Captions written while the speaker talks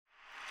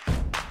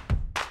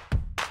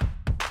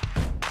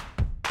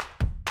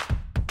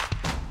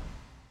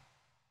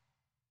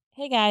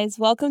Hey guys,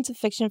 welcome to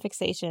Fiction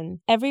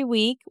Fixation. Every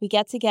week, we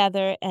get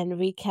together and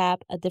recap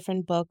a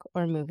different book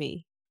or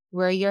movie.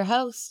 We're your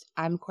hosts.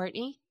 I'm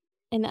Courtney.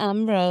 And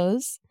I'm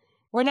Rose.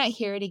 We're not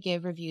here to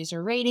give reviews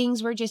or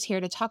ratings. We're just here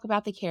to talk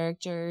about the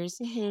characters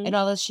and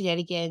all the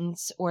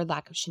shenanigans or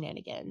lack of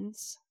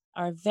shenanigans.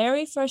 Our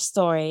very first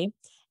story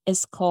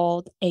is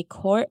called A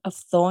Court of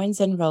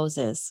Thorns and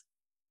Roses.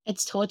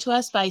 It's told to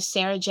us by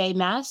Sarah J.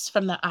 Maas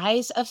from the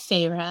eyes of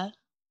Feyre.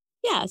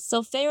 Yeah,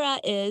 so Feyre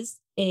is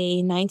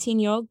a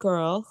 19-year-old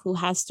girl who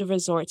has to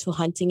resort to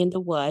hunting in the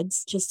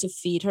woods just to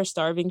feed her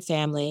starving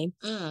family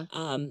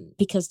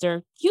because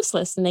they're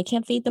useless and they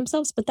can't feed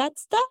themselves. But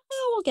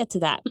we'll get to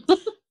that.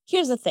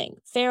 Here's the thing.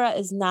 Feyre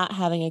is not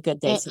having a good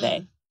day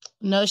today.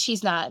 No,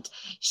 she's not.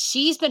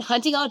 She's been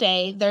hunting all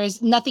day.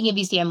 There's nothing in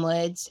these damn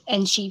woods.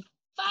 And she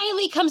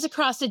finally comes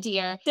across a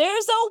deer.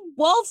 There's a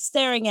wolf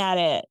staring at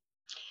it.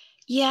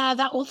 Yeah,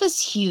 that wolf is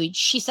huge.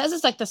 She says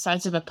it's like the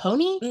size of a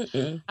pony.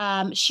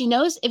 She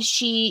knows if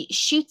she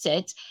shoots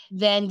it,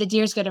 then the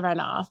deer's going to run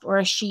off. Or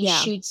if she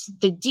shoots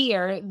the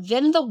deer,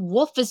 then the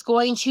wolf is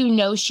going to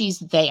know she's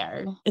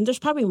there. And there's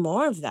probably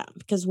more of them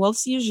because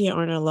wolves usually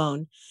aren't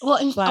alone. Well,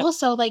 and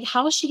also, like,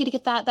 how is she going to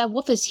get that? That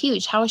wolf is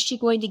huge. How is she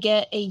going to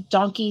get a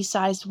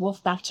donkey-sized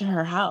wolf back to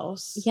her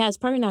house? Yeah, it's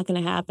probably not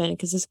going to happen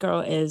because this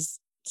girl is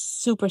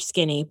super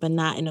skinny, but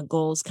not in a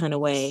goals kind of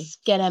way.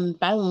 Skin and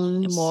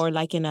bones. More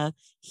like in a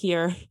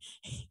here,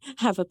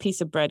 have a piece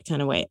of bread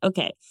kind of way.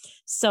 Okay,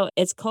 so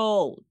it's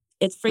cold.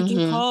 It's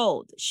freaking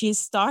cold. She's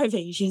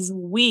starving. She's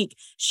weak.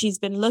 She's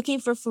been looking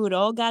for food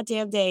all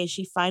goddamn day.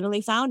 She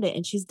finally found it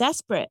and she's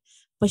desperate,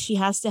 but she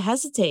has to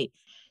hesitate.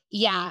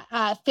 Yeah,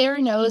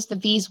 Feyre knows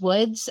that these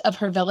woods of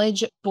her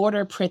village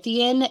border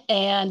Prythian,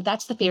 and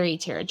that's the fairy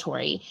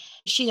territory.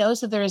 She knows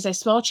that there is a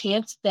small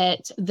chance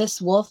that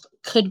this wolf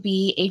could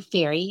be a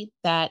fairy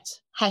that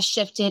has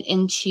shifted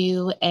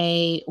into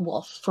a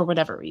wolf for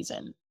whatever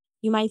reason.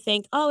 You might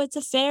think, oh, it's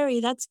a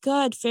fairy. That's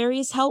good.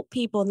 Fairies help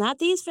people. Not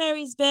these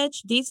fairies,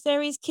 bitch. These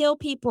fairies kill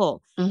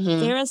people.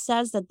 Feyre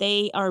says that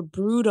they are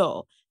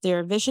brutal.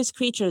 They're vicious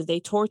creatures. They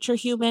torture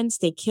humans.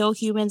 They kill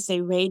humans.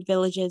 They raid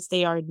villages.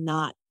 They are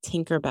not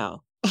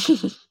Tinkerbell.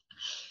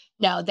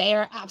 No, they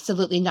are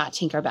absolutely not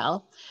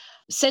Tinkerbell.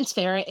 Since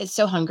Feyre is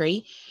so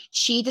hungry,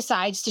 she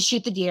decides to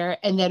shoot the deer,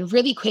 and then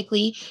really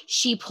quickly,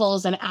 she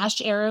pulls an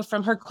ash arrow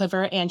from her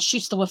quiver and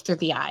shoots the wolf through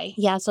the eye.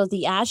 Yeah, so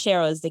the ash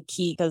arrow is the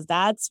key because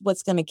that's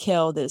what's going to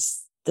kill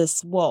this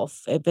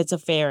wolf if it's a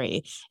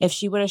fairy. If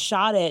she would have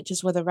shot it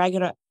just with a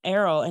regular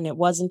arrow and it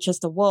wasn't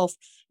just a wolf,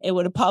 it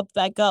would have popped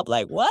back up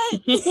like,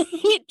 what?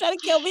 You trying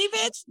to kill me,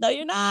 bitch? No,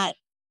 you're not.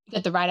 You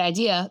got the right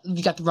idea.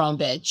 You got the wrong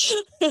bitch.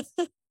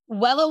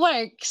 Well, it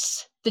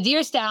works. The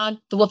deer's down.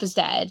 The wolf is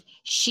dead.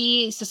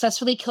 She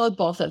successfully killed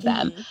both of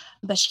them,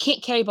 but she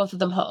can't carry both of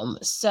them home.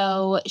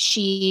 So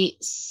she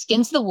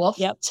skins the wolf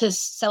to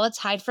sell its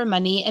hide for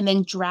money and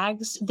then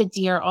drags the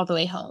deer all the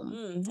way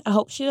home. I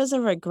hope she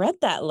doesn't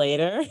regret that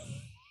later.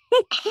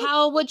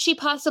 How would she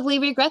possibly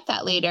regret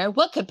that later?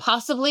 What could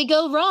possibly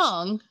go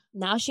wrong?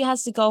 Now she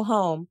has to go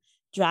home,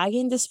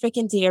 dragging this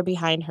freaking deer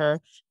behind her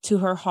to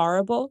her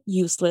horrible,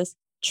 useless,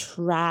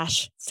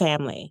 trash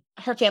family.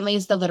 Her family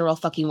is the literal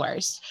fucking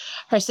worst.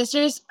 Her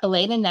sisters,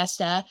 Elaine and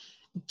Nesta,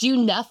 do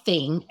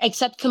nothing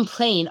except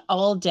complain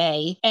all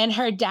day. And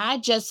her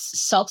dad just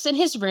sulks in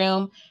his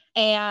room,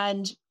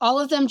 and all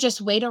of them just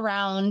wait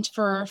around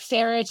for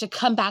Feyre to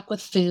come back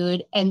with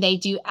food, and they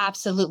do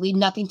absolutely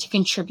nothing to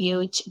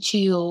contribute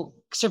to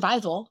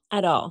survival.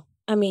 At all.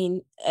 I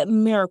mean, a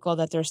miracle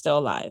that they're still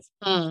alive.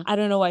 I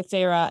don't know why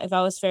Feyre, if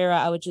I was Feyre,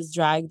 I would just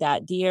drag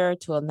that deer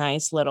to a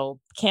nice little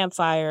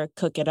campfire,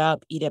 cook it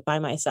up, eat it by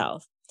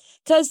myself.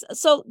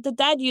 So the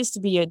dad used to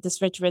be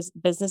this rich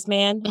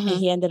businessman, and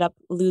he ended up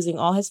losing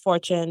all his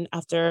fortune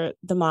after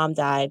the mom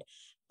died.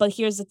 But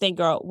here's the thing,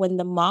 girl. When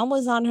the mom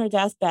was on her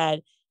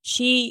deathbed,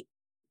 she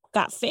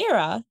got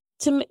Feyre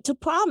to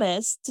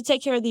promise to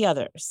take care of the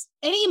others.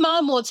 Any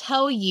mom will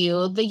tell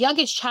you the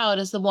youngest child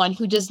is the one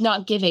who does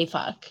not give a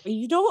fuck.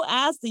 You don't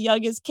ask the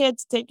youngest kid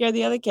to take care of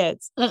the other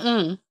kids.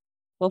 Well,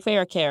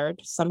 Feyre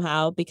cared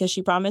somehow because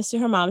she promised to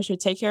her mom she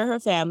would take care of her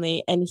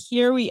family, and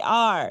here we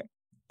are.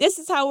 This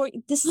is how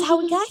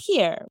we got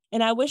here.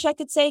 And I wish I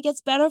could say it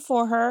gets better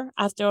for her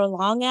after a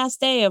long ass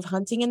day of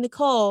hunting in the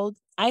cold.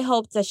 I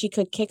hope that she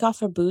could kick off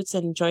her boots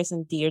and enjoy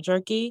some deer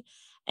jerky.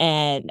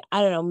 And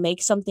I don't know,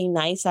 make something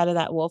nice out of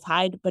that wolf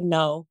hide. But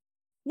no,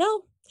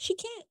 she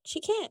can't. She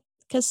can't.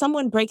 Because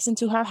someone breaks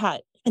into her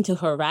hut, into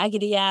her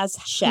raggedy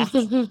ass shack.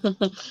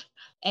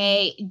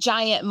 A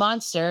giant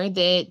monster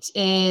that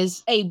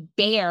is a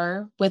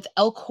bear with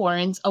elk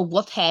horns, a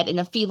wolf head,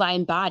 and a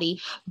feline body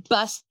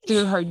busts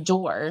through her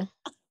door.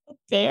 A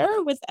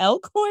bear with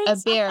elk horns?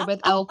 A bear with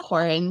elk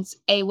horns,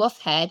 a wolf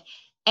head,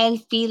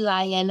 and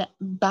feline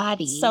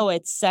body. So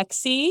it's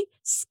sexy,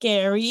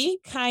 scary,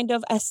 kind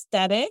of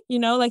aesthetic,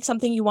 like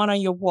something you want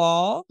on your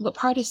wall. What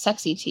part is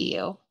sexy to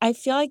you? I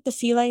feel like the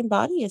feline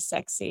body is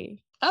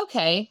sexy.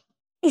 Okay.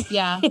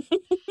 Yeah.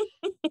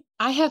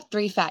 I have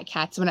 3 fat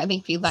cats. When I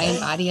think feline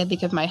body, I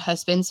think of my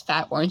husband's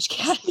fat orange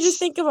cat. You just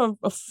think of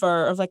a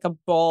fur, of like a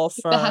ball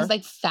fur. That has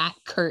like fat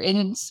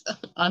curtains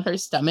on her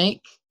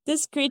stomach.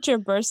 This creature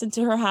bursts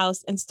into her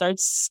house and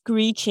starts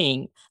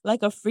screeching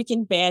like a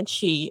freaking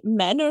banshee.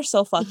 Men are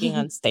so fucking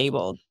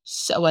unstable.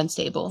 So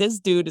unstable. This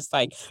dude is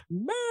like,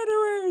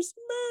 murderers,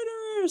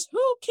 murderers,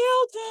 who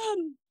killed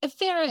him?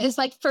 Farrah is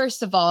like,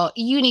 first of all,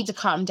 you need to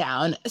calm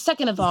down.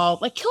 Second of all,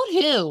 like, killed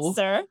who?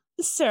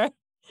 Sir,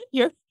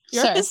 you're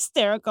Sir.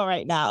 hysterical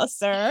right now,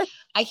 sir.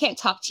 I can't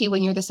talk to you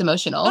when you're this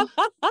emotional.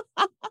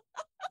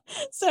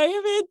 Sir,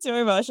 you're being too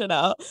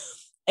emotional.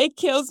 It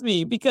kills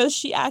me because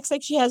she acts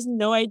like she has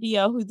no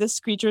idea who this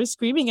creature is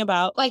screaming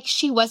about. Like,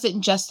 she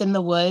wasn't just in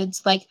the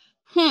woods. Like,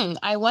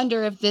 I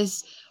wonder if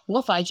this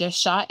wolf I just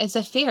shot is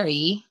a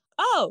fairy.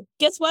 Oh,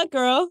 guess what,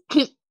 girl?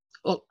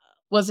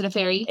 Was it a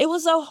fairy? It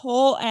was a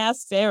whole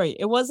ass fairy.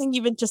 It wasn't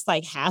even just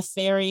like half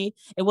fairy.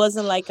 It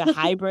wasn't like a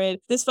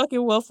hybrid. This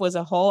fucking wolf was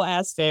a whole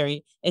ass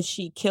fairy, and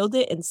she killed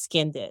it and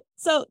skinned it.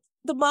 So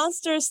the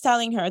monster is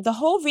telling her the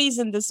whole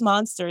reason this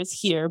monster is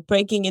here,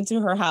 breaking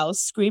into her house,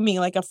 screaming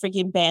like a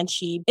freaking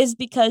banshee, is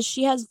because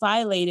she has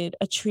violated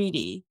a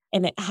treaty.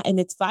 And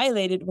it's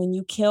violated when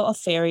you kill a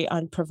fairy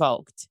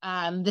unprovoked.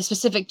 The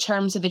specific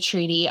terms of the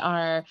treaty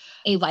are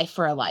a life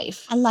for a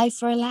life. A life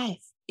for a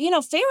life. You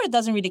know, Feyre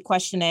doesn't really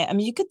question it. I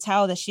mean, you could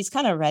tell that she's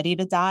kind of ready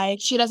to die.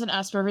 She doesn't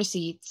ask for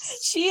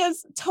receipts. She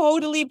is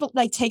totally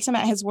like takes him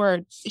at his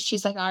word.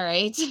 She's like, all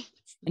right.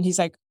 And he's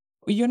like,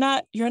 you're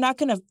not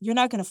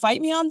gonna fight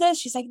me on this?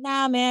 She's like,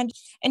 nah, man.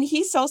 And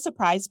he's so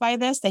surprised by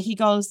this that he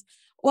goes,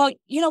 well,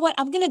 you know what?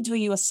 I'm going to do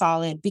you a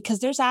solid because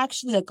there's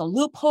actually like a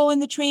loophole in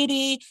the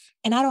treaty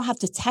and I don't have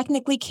to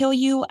technically kill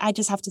you. I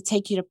just have to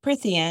take you to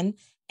Prythian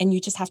and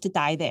you just have to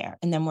die there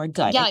and then we're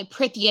good. Yeah, like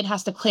Prythian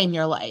has to claim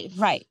your life.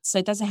 Right. So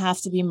it doesn't have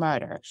to be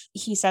murder.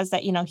 He says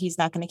that, you know, he's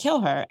not going to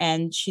kill her.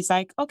 And she's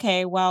like,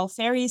 okay, well,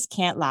 fairies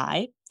can't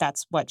lie.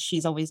 That's what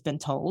she's always been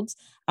told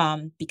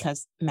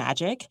because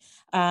magic.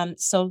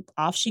 So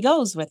off she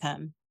goes with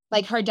him.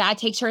 Like her dad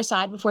takes her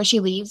aside before she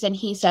leaves and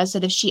he says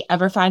that if she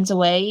ever finds a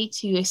way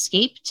to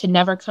escape, to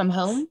never come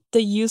home.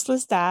 The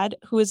useless dad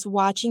who is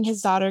watching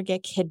his daughter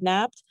get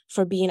kidnapped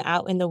for being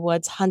out in the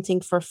woods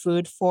hunting for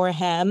food for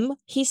him.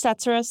 He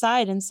sets her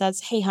aside and says,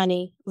 hey,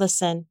 honey,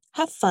 listen,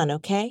 have fun,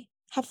 okay?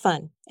 Have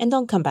fun. And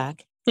don't come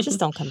back. Just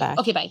don't come back.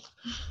 Okay, bye.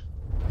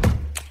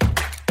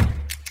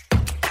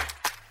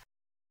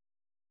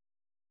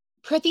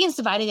 Prythian's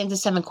divided into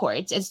 7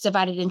 courts. It's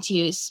divided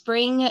into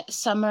spring,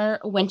 summer,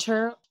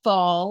 winter,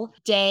 fall,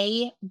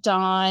 day,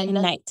 dawn,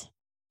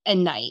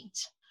 and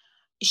night.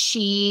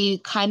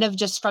 She kind of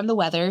just from the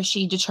weather,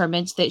 she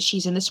determines that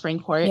she's in the spring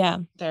court. Yeah.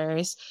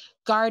 There's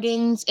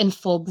gardens in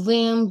full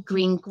bloom,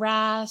 green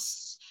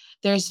grass.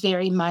 There's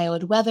very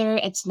mild weather.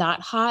 It's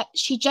not hot.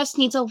 She just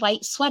needs a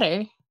light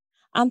sweater.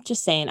 I'm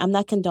just saying, I'm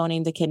not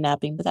condoning the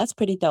kidnapping, but that's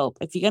pretty dope.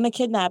 If you're going to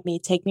kidnap me,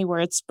 take me where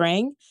it's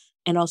spring.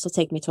 And also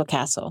take me to a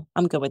castle.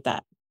 I'm good with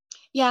that.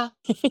 Yeah.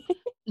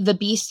 The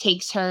beast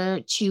takes her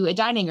to a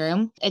dining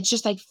room. It's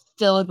just like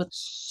filled with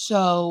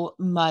so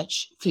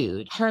much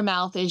food. Her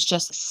mouth is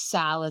just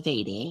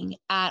salivating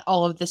at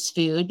all of this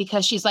food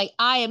because she's like,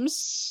 I am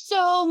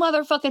so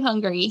motherfucking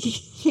hungry.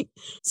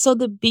 So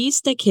the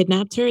beast that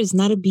kidnapped her is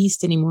not a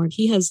beast anymore.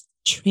 He has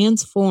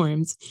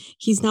transformed.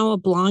 He's now a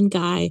blonde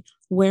guy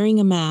wearing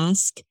a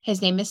mask. His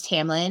name is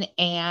Tamlin,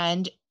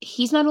 and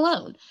he's not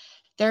alone.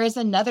 There is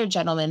another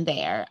gentleman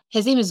there.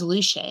 His name is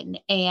Lucian,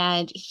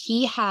 and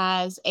he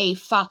has a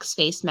fox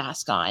face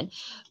mask on,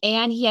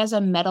 and he has a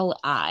metal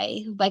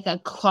eye, like a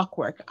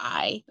clockwork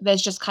eye,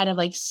 that's just kind of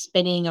like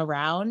spinning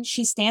around.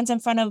 She stands in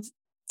front of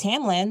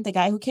Tamlin, the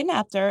guy who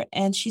kidnapped her,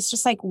 and she's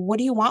just like, what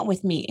do you want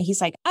with me? And he's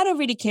like, I don't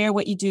really care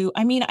what you do.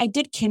 I mean, I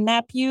did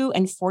kidnap you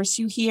and force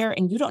you here,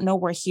 and you don't know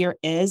where here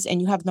is,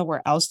 and you have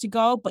nowhere else to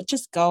go, but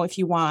just go if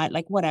you want,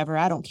 like, whatever,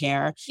 I don't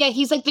care. Yeah,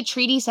 he's like, the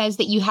treaty says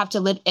that you have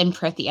to live in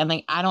Prythian.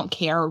 Like, I don't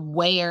care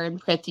where in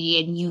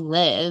Prythian you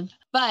live.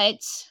 But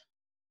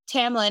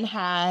Tamlin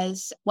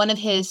has one of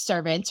his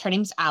servants, her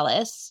name's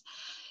Alice,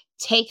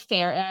 take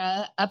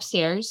Farah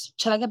upstairs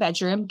to like a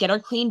bedroom, get her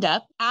cleaned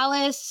up.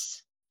 Alice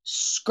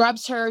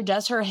scrubs her,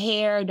 does her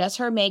hair, does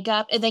her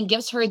makeup, and then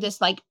gives her this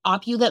like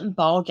opulent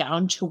ball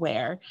gown to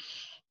wear.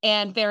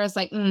 And Farah's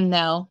like,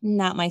 no,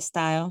 not my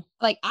style.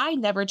 Like, I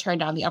never turned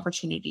down the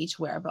opportunity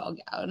to wear a ball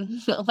gown.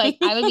 Like,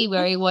 I would be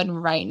wearing one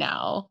right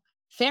now.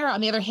 Farah,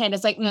 on the other hand,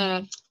 is like,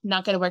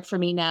 not going to work for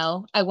me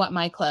now. I want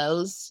my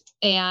clothes.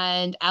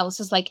 And Alice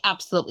is like,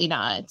 absolutely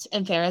not.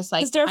 And Farah's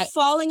like, because they're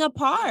falling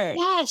apart.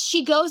 Yes,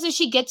 she goes and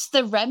she gets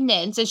the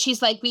remnants. And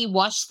she's like, we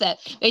watched that.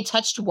 They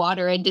touched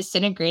water and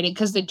disintegrated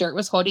because the dirt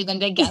was holding them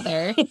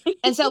together.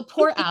 And so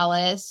poor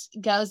Alice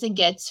goes and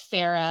gets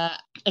Farah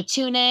a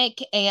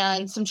tunic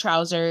and some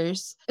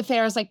trousers.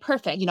 Farah's like,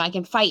 perfect. You know, I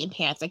can fight in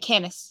pants. I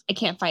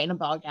can't fight in a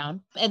ball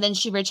gown. And then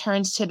she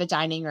returns to the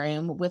dining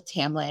room with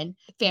Tamlin.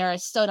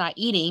 Farah's still not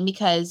eating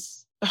because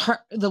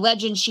the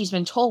legends she's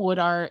been told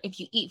are if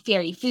you eat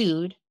fairy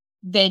food,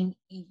 then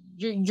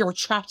you're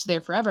trapped there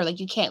forever.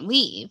 Like, you can't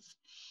leave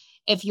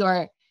if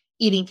you're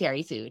eating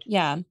fairy food.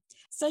 Yeah.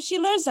 So she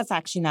learns that's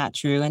actually not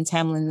true. And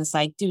Tamlin is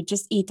like, dude,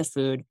 just eat the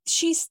food.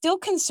 She's still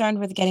concerned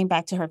with getting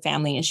back to her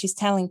family. And she's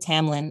telling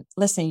Tamlin,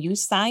 listen, you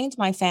signed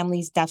my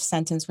family's death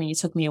sentence when you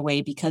took me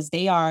away because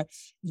they are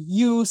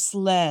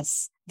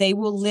useless. They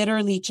will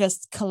literally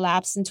just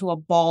collapse into a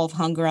ball of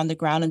hunger on the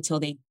ground until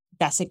they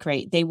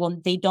desecrate. They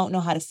don't know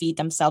how to feed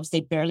themselves.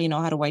 They barely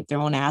know how to wipe their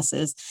own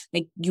asses.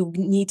 Like, you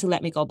need to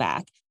let me go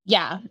back.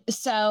 Yeah.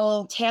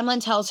 So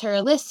Tamlin tells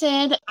her,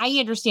 listen, I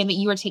understand that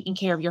you are taking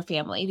care of your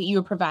family, that you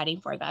are providing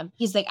for them.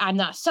 He's like, I'm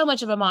not so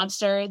much of a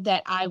monster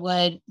that I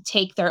would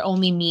take their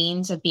only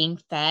means of being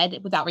fed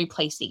without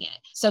replacing it.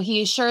 So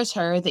he assures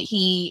her that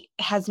he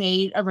has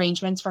made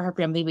arrangements for her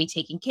family to be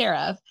taken care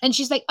of. And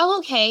she's like, oh,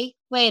 okay,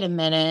 wait a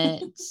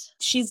minute.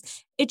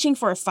 She's itching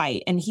for a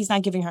fight and he's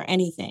not giving her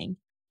anything.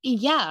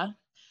 Yeah.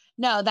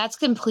 No, that's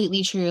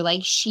completely true.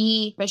 But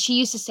she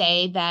used to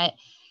say that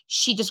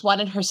she just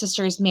wanted her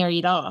sisters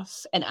married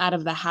off and out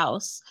of the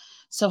house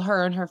so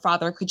her and her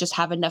father could just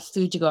have enough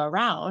food to go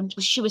around.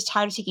 She was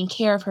tired of taking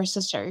care of her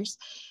sisters.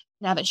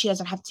 Now that she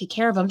doesn't have to take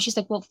care of them, she's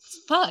like, well,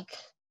 fuck.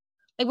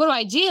 Like, what do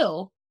I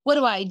do? What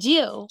do I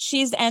do?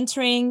 She's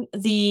entering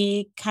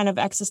the kind of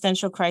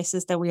existential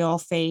crisis that we all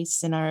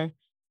face in our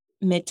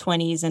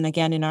mid-20s and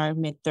again in our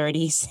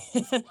mid-30s.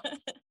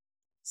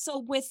 So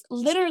with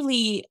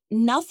literally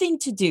nothing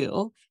to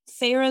do,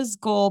 Feyre's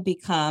goal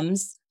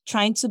becomes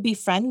trying to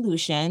befriend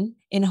Lucien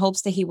in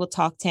hopes that he will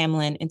talk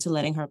Tamlin into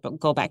letting her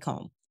go back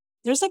home.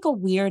 There's like a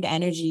weird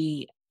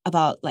energy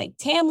about like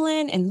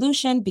Tamlin and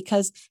Lucien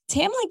because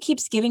Tamlin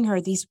keeps giving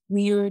her these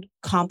weird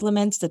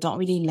compliments that don't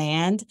really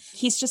land.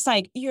 He's just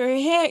like, your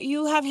hair,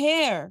 you have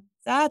hair.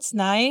 That's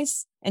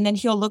nice. And then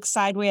he'll look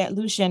sideways at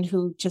Lucien,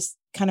 who just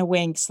kind of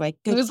winks like,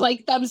 good. It was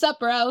like, thumbs up,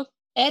 bro.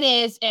 It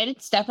is. And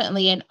it's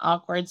definitely an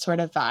awkward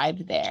sort of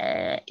vibe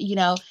there. You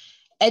know,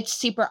 it's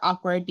super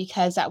awkward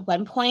because at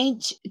one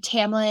point,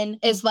 Tamlin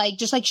is like,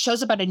 just like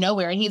shows up out of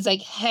nowhere. And he's like,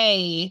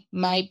 hey,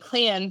 my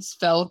plans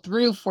fell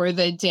through for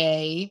the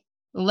day.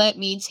 Let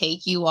me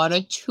take you on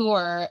a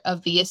tour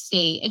of the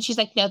estate. And she's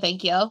like, no,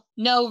 thank you.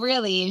 No,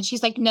 really. And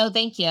she's like, no,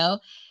 thank you.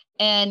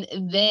 And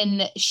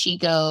then she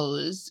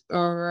goes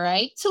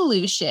right to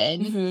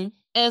Lucien. Mm-hmm. And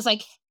it's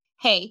like,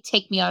 hey,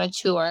 take me on a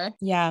tour.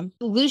 Yeah.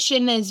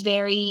 Lucien is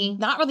very,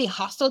 not really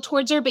hostile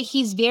towards her, but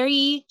he's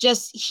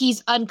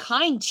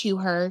unkind to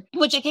her,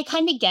 which I could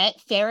kind of get.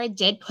 Feyre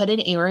did put an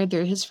arrow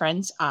through his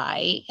friend's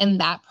eye,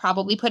 and that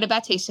probably put a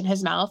bad taste in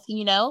his mouth,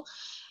 you know?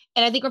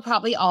 And I think we're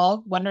probably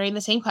all wondering the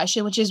same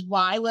question, which is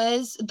why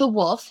was the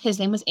wolf, his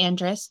name was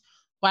Andras,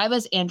 why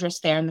was Andras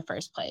there in the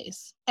first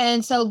place?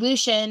 And so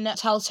Lucien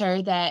tells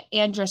her that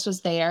Andras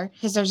was there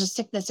because there's a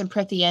sickness in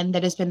Prythian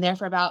that has been there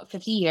for about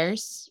 50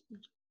 years.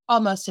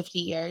 Almost 50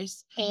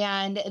 years,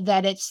 and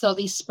that it's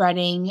slowly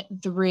spreading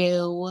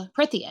through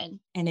Prythian.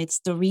 And it's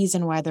the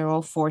reason why they're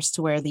all forced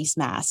to wear these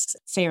masks.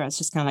 Feyre's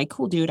just kind of like,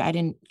 cool, dude. I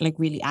didn't like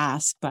really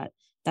ask, but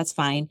that's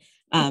fine.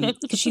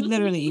 Because she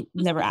literally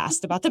never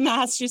asked about the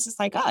mask. She's just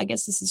like, oh, I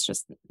guess this is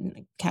just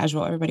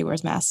casual. Everybody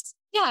wears masks.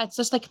 Yeah, it's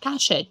just like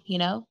fashion, you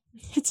know?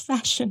 It's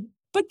fashion.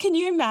 But can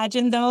you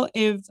imagine, though,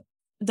 if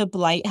the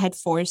Blight had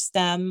forced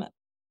them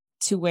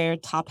to wear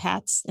top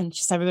hats and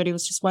just everybody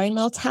was just wearing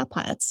little top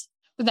hats?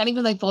 But not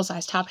even like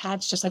full-size top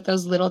hats, just like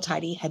those little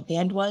tiny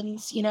headband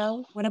ones, you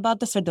know? What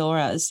about the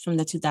fedoras from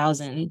the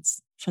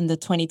 2000s, from the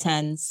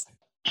 2010s?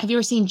 Have you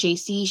ever seen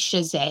JC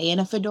Chasez in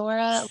a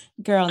fedora?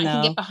 Girl, no. I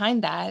can get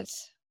behind that.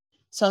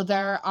 So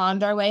they're on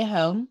their way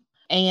home,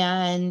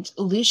 and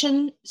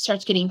Lucien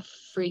starts getting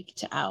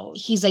freaked out.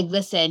 He's like,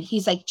 listen,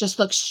 he's like, just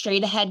look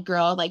straight ahead,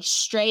 girl, like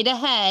straight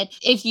ahead.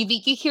 If you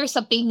think you hear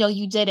something, no,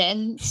 you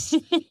didn't.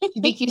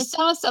 You think you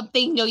saw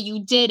something, no,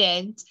 you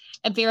didn't.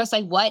 And Feyre's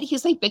like, what?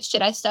 He's like, bitch,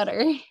 did I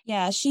stutter?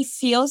 Yeah, she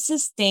feels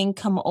this thing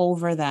come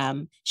over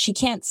them. She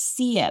can't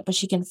see it, but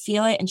she can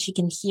feel it and she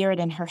can hear it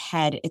in her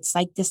head. It's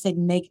like this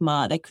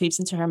enigma that creeps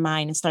into her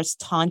mind and starts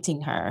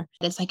taunting her.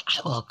 It's like, I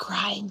will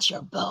grind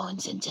your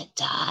bones into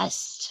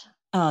dust.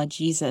 Oh,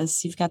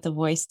 Jesus, you've got the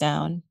voice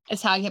down.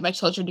 It's how I get my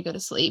children to go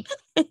to sleep.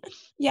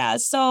 Yeah,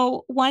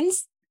 so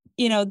once,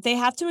 you know, they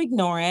have to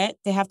ignore it.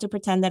 They have to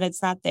pretend that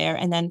it's not there.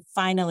 And then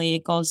finally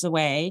it goes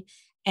away.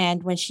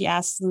 And when she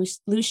asks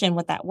Lucien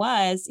what that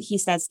was, he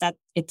says that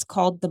it's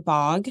called the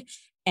bog.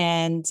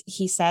 And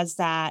he says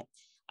that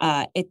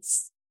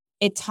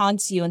it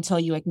taunts you until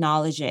you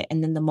acknowledge it.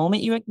 And then the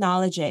moment you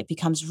acknowledge it, it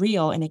becomes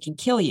real and it can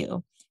kill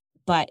you.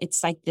 But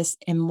it's like this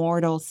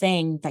immortal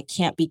thing that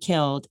can't be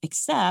killed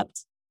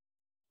except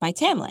by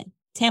Tamlin.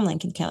 Tamlin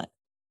can kill it.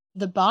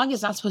 The bog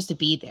is not supposed to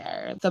be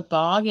there. The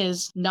bog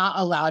is not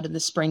allowed in the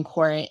Spring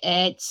Court.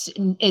 It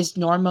is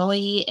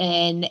normally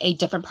in a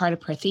different part of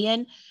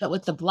Prythian, but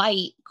with the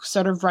Blight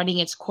sort of running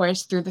its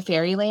course through the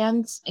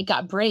Fairylands, it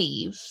got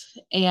brave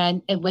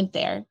and it went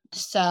there.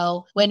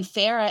 So when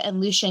Feyre and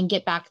Lucien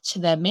get back to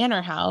the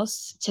manor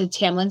house, to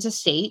Tamlin's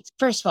estate,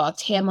 first of all,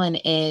 Tamlin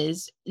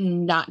is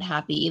not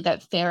happy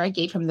that Feyre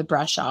gave him the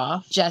brush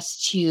off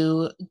just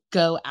to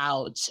go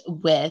out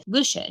with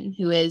Lucien,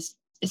 who is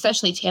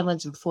essentially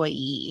Tamlin's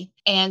employee.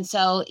 And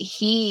so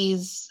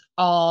he's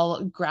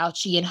all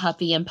grouchy and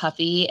huffy and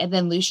puffy. And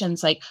then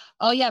Lucian's like,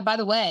 oh yeah, by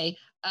the way,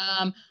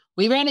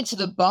 we ran into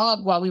the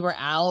bog while we were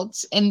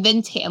out. And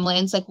then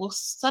Tamlin's like, well,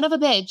 son of a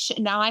bitch,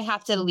 now I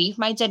have to leave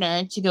my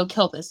dinner to go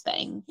kill this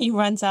thing. He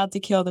runs out to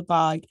kill the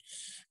bog.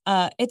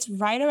 It's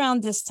right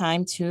around this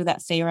time, too,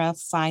 that Feyre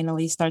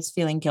finally starts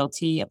feeling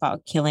guilty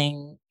about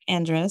killing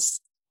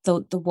Andras,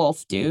 the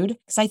wolf dude.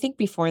 Because I think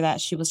before that,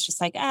 she was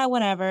just like,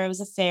 whatever, it was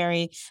a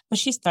fairy. But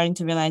she's starting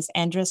to realize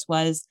Andras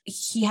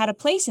he had a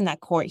place in that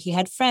court. He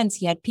had friends.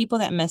 He had people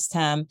that missed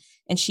him.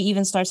 And she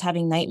even starts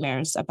having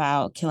nightmares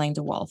about killing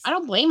the wolf. I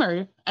don't blame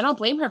her. I don't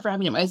blame her for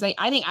having nightmares. Like,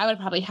 I think I would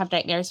probably have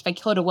nightmares if I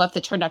killed a wolf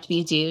that turned out to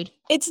be a dude.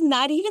 It's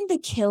not even the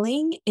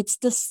killing. It's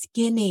the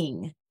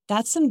skinning.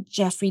 That's some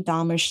Jeffrey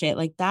Dahmer shit.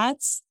 Like,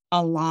 that's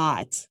a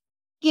lot.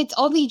 It's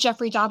only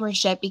Jeffrey Dahmer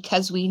shit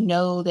because we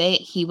know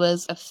that he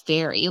was a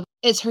fairy.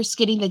 Is her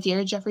skinning the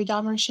deer Jeffrey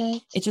Dahmer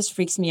shit? It just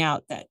freaks me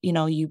out that,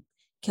 you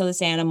kill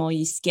this animal,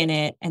 you skin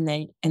it, and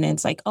then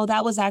it's like, oh,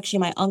 that was actually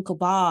my Uncle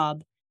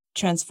Bob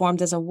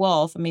transformed as a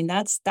wolf. I mean,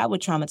 that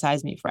would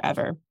traumatize me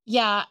forever.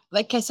 Yeah,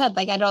 like I said,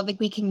 I don't think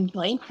we can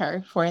blame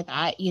her for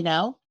that,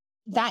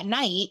 That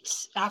night,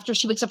 after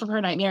she wakes up from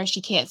her nightmare, she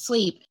can't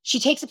sleep.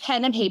 She takes a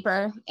pen and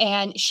paper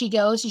and she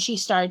goes and she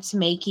starts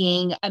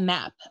making a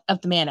map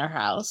of the manor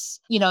house.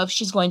 If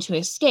she's going to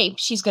escape,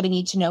 she's going to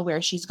need to know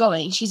where she's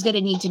going. She's going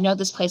to need to know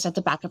this place at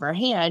the back of her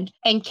hand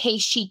in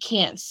case she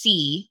can't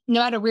see. No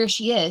matter where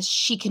she is,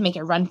 she can make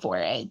a run for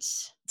it.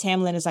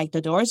 Tamlin is like,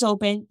 the door's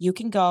open, you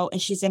can go. And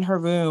she's in her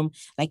room,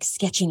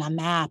 sketching a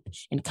map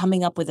and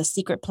coming up with a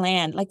secret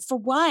plan. For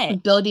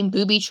what? Building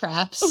booby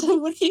traps.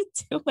 What are you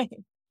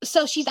doing?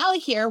 So she's out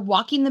here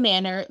walking the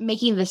manor,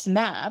 making this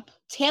map.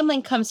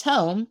 Tamlin comes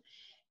home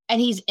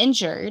and he's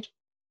injured.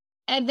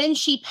 And then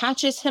she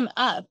patches him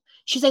up.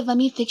 She's like, let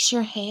me fix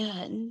your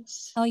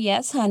hands. Oh,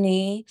 yes,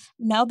 honey.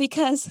 No,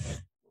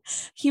 because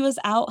he was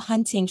out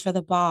hunting for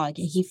the bog.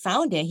 He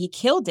found it. He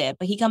killed it,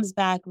 but he comes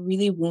back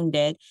really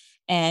wounded.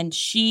 And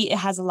she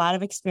has a lot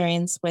of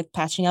experience with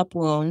patching up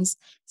wounds.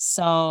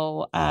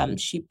 So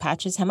she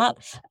patches him up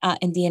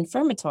in the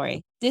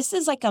infirmary. This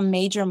is a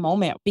major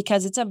moment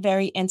because it's a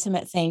very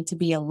intimate thing to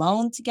be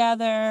alone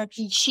together.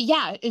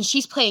 And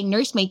she's playing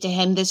nursemaid to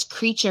him, this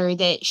creature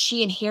that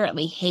she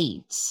inherently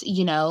hates,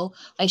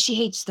 she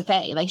hates the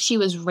Fae. She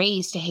was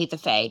raised to hate the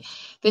Fae.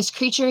 This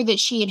creature that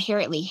she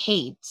inherently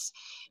hates,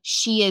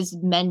 she is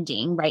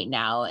mending right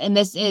now. And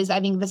this is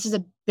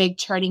a big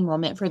turning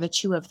moment for the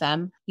two of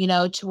them,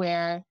 to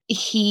where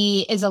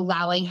he is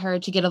allowing her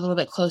to get a little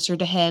bit closer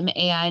to him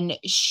and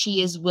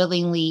she is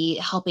willingly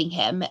helping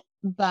him.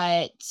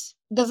 But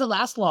doesn't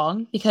last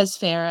long because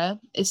Feyre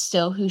is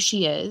still who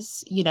she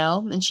is,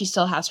 and she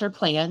still has her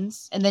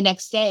plans. And the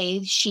next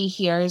day she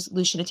hears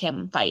Lucien and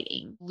Tamlin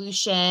fighting.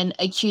 Lucien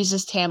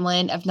accuses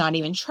Tamlin of not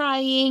even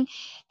trying.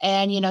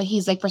 And,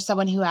 he's like, for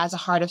someone who has a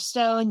heart of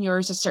stone,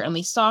 yours is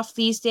certainly soft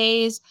these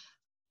days.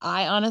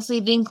 I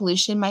honestly think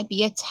Lucien might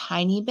be a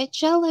tiny bit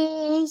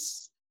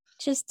jealous.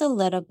 Just a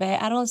little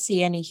bit. I don't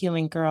see any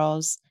human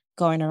girls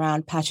going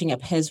around patching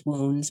up his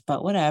wounds,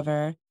 but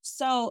whatever.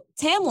 So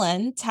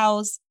Tamlin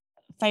tells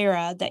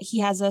Feyre that he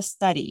has a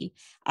study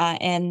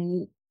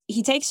and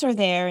he takes her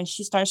there and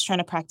she starts trying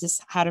to practice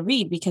how to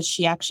read because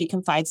she actually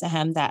confides to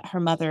him that her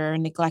mother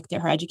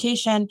neglected her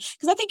education.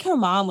 Because I think her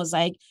mom was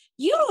like,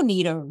 you don't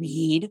need to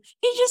read.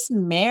 You just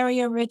marry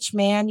a rich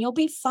man. You'll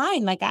be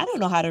fine. I don't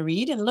know how to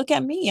read. And look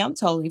at me. I'm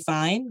totally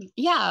fine.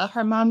 Yeah.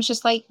 Her mom's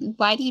just like,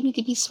 why do you need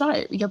to be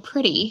smart? You're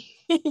pretty.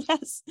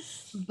 Yes.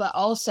 But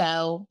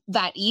also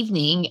that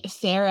evening,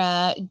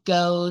 Feyre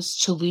goes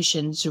to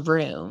Lucien's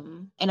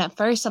room. And at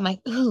first I'm like,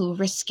 ooh,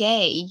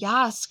 risque.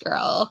 Yas,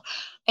 girl.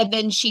 And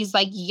then she's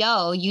like,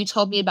 yo, you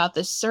told me about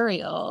the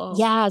Suriel.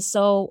 Yeah.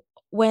 So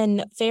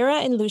when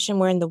Feyre and Lucien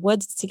were in the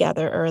woods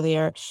together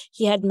earlier,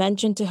 he had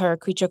mentioned to her a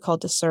creature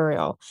called the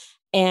Suriel.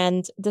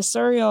 And the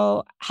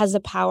Suriel has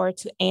the power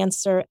to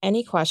answer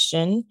any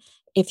question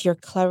if you're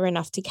clever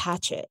enough to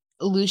catch it.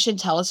 Lucien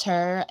tells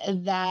her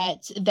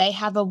that they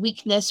have a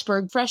weakness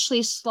for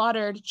freshly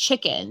slaughtered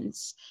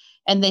chickens.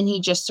 And then he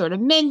just sort of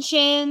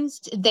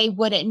mentions they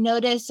wouldn't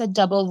notice a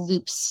double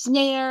loop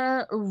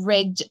snare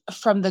rigged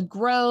from the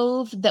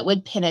grove that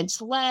would pin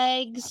its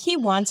legs. He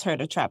wants her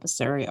to trap a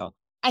Suriel.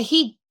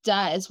 He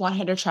does want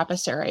her to trap a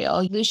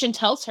Suriel. Lucien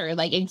tells her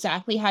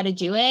exactly how to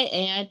do it.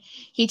 And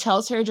he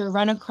tells her to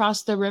run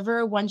across the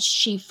river once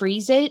she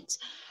frees it.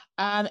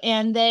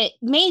 And that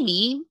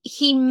maybe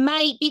he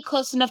might be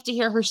close enough to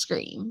hear her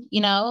scream,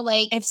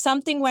 if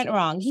something went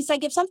wrong. He's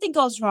like, if something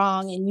goes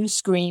wrong and you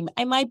scream,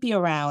 I might be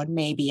around,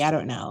 maybe, I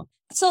don't know.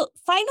 So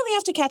finally,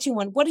 after catching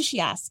one, what does she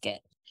ask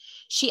it?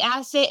 She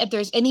asks it if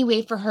there's any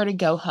way for her to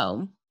go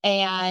home.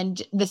 And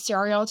the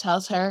Suriel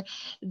tells her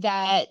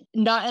that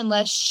not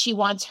unless she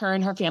wants her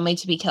and her family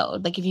to be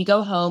killed. If you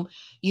go home,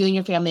 you and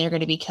your family are going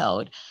to be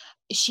killed.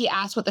 she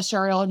asked what the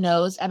Suriel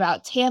knows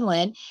about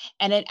Tamlin,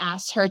 and it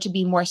asked her to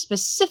be more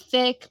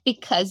specific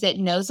because it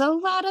knows a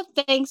lot of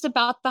things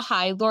about the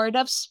High Lord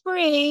of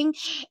Spring.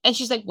 And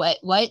she's like, what?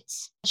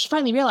 She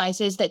finally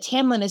realizes that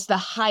Tamlin is the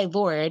High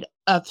Lord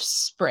of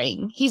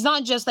Spring. He's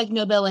not just like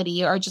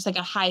nobility or just like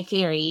a high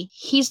fairy.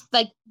 He's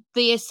like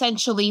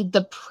essentially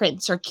the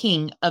prince or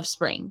king of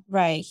spring.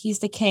 Right. He's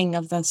the king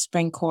of the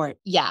spring court.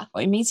 Yeah.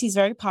 It means he's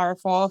very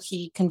powerful.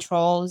 He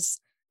controls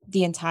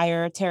the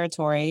entire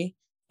territory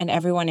and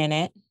everyone in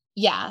it.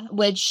 Yeah,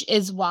 which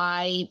is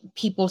why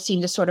people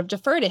seem to sort of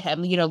defer to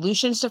him. You know,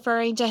 Lucien's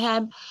deferring to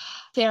him.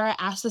 Feyre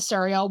asks the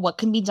Suriel what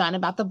can be done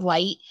about the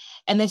blight,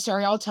 and the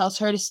Suriel tells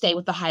her to stay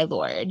with the High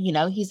Lord. You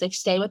know, he's like,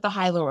 stay with the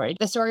High Lord.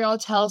 The Suriel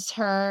tells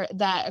her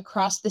that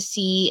across the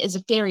sea is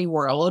a fairy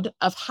world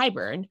of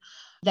Hybern,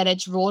 that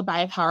it's ruled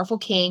by a powerful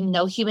king.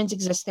 No humans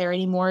exist there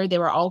anymore. They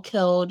were all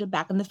killed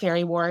back in the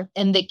fairy war.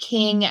 And the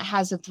king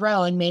has a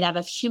throne made out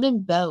of human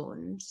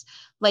bones.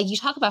 Like, you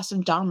talk about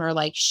some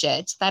Dahmer-like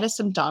shit. That is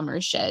some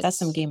Dahmer shit. That's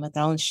some Game of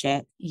Thrones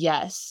shit.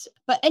 Yes.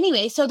 But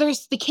anyway, so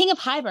there's the King of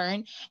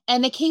Hybern,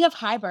 and the King of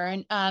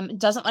Hybern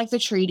doesn't like the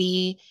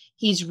treaty.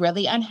 He's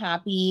really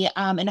unhappy.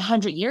 And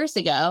 100 years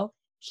ago,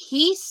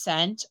 he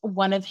sent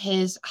one of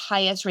his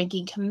highest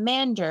ranking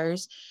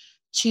commanders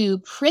to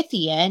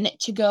Prythian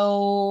to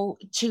go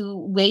to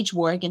wage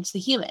war against the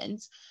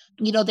humans.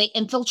 You know, they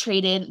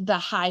infiltrated the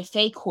High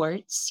Fae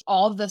courts,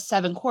 all of the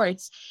 7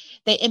 courts.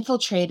 They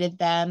infiltrated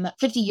them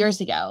 50 years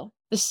ago.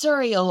 The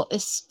Suriel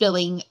is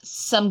spilling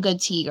some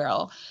good tea,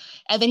 girl.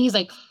 And then he's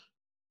like,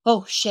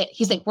 oh shit.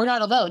 He's like, we're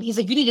not alone. He's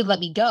like, you need to let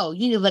me go.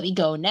 You need to let me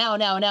go now.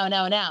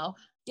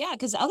 Yeah,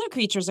 because other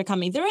creatures are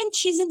coming.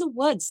 She's in the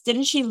woods.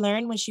 Didn't she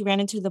learn when she ran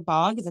into the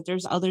bog that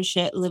there's other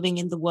shit living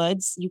in the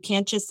woods? You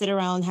can't just sit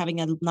around having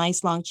a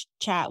nice long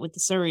chat with the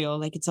Suriel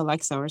like it's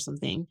Alexa or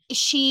something.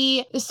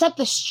 She set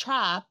this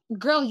trap.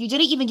 Girl, you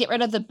didn't even get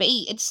rid of the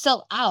bait. It's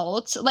still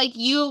out. Like,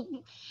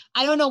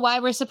 I don't know why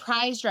we're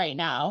surprised right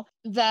now.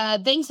 The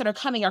things that are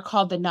coming are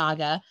called the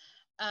Naga.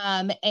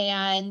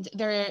 And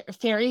they're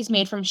fairies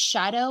made from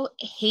shadow,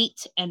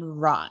 hate,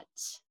 and rot.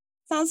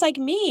 Sounds like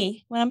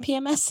me when I'm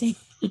PMSing.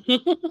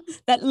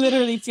 That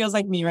literally feels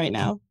like me right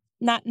now.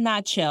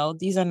 Not chill.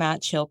 These are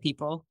not chill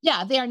people.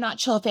 Yeah, they are not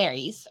chill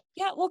fairies.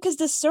 Yeah, well, because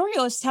the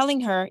Suriel is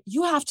telling her,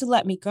 you have to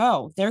let me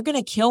go. They're going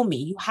to kill me.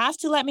 You have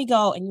to let me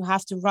go and you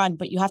have to run,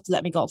 but you have to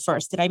let me go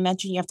first. Did I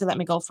mention you have to let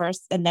me go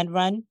first and then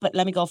run? But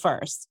let me go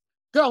first.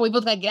 Girl, we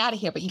both got to get out of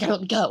here, but you got to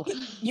let me go.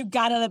 You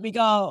got to let me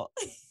go.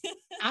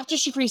 After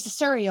she frees the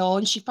Suriel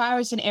and she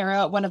fires an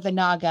arrow at one of the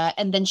Naga,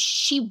 and then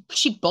she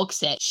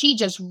books it. She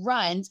just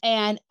runs,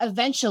 and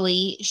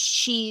eventually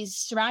she's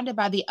surrounded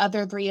by the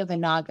other 3 of the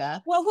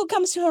Naga. Well, who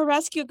comes to her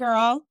rescue,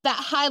 girl? That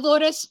High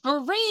Lord of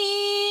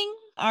Spring!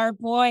 Our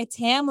boy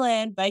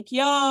Tamlin, like,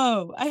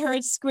 yo, I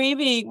heard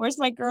screaming. Where's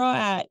my girl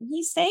at?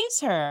 He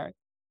saves her.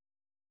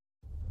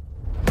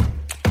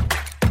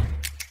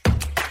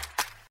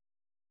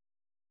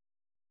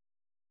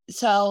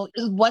 So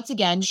once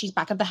again, she's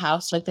back at the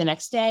house like the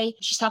next day.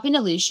 She's talking to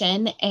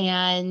Lucien,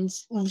 and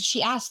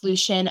she asks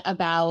Lucien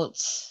about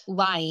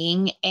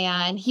lying.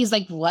 And he's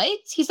like, what?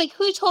 He's like,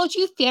 who told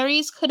you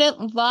fairies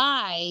couldn't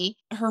lie?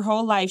 Her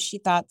whole life, she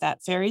thought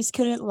that fairies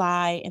couldn't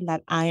lie and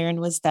that iron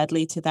was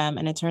deadly to them.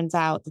 And it turns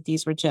out that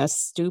these were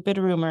just stupid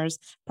rumors,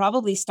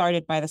 probably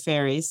started by the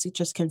fairies to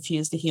just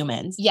confuse the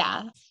humans.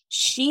 Yeah.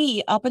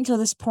 She, up until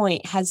this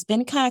point, has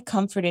been kind of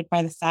comforted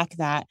by the fact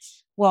that,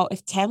 well,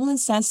 if Tamlin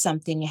says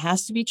something, it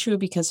has to be true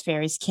because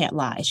fairies can't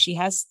lie. She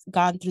has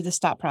gone through the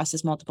stop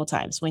process multiple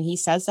times. When he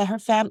says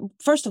that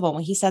first of all,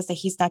 when he says that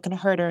he's not going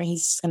to hurt her and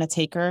he's going to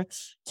take her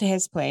to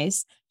his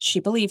place, she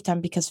believed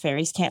him because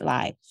fairies can't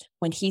lie.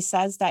 When he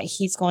says that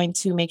he's going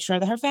to make sure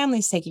that her family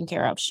is taken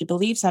care of, she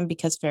believes him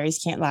because fairies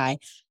can't lie.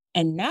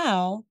 And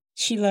now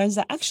she learns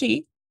that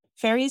actually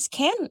fairies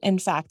can, in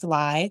fact,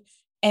 lie.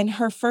 And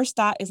her first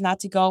thought is not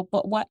to go,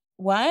 but what?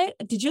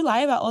 Did you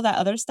lie about all that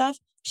other stuff?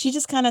 She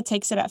just kind of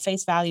takes it at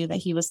face value that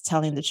he was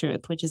telling the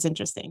truth, which is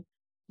interesting.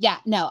 Yeah,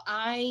 no,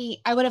 I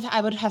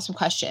would have some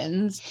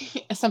questions,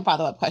 some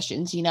follow-up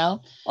questions, you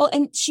know? Well,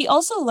 and she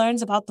also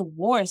learns about the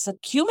wars. So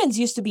humans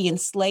used to be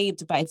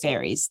enslaved by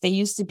fairies. They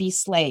used to be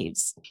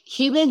slaves.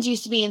 Humans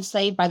used to be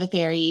enslaved by the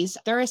fairies.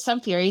 There are some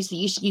fairies that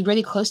used to be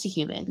really close to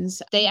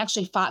humans. They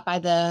actually fought by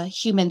the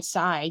human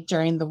side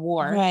during the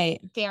war. Right.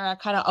 Feyre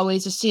kind of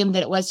always assumed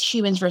that it was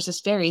humans versus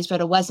fairies,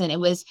 but it wasn't.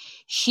 It was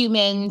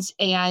humans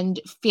and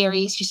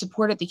fairies who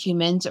supported the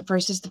humans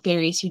versus the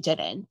fairies who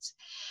didn't.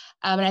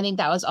 And I think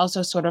that was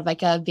also sort of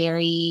like a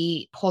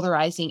very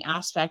polarizing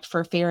aspect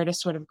for Feyre to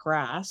sort of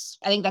grasp.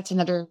 I think that's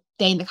another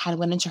thing that kind of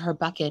went into her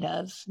bucket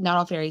of not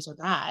all fairies are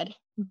bad.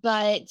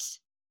 But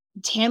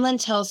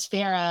Tamlin tells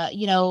Feyre,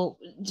 you know,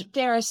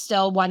 Feyre's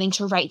still wanting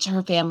to write to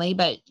her family,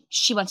 but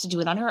she wants to do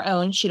it on her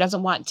own. She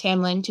doesn't want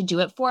Tamlin to do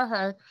it for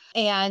her.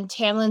 And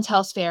Tamlin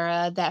tells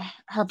Feyre that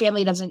her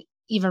family doesn't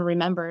even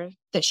remember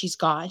that she's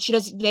gone.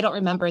 They don't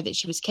remember that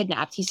she was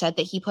kidnapped. He said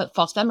that he put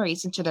false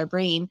memories into their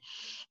brain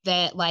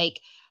that,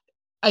 like,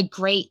 a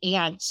great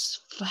aunt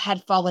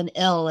had fallen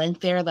ill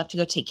and Feyre left to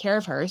go take care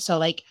of her. So,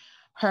 like,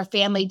 her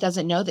family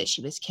doesn't know that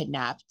she was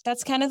kidnapped.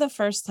 That's kind of the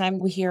first time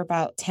we hear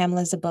about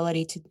Tamlin's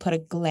ability to put a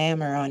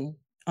glamour on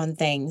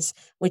things,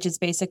 which is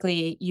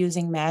basically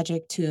using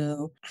magic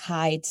to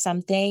hide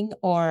something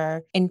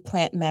or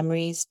implant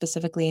memories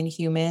specifically in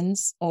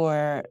humans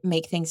or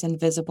make things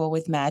invisible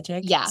with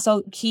magic. Yeah.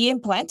 So he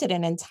implanted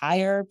an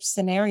entire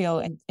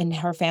scenario in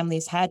her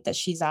family's head that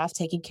she's off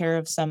taking care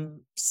of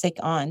some sick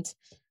aunt.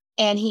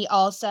 And he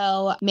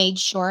also made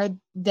sure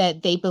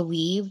that they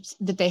believed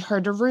that they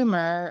heard a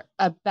rumor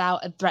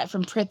about a threat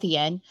from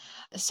Prythian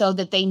so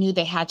that they knew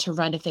they had to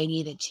run if they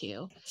needed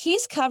to.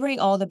 He's covering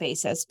all the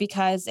bases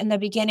because in the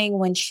beginning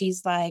when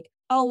she's like,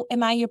 oh,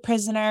 am I your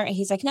prisoner? And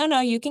he's like,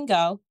 no, you can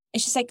go.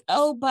 And she's like,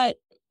 oh, but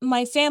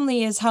my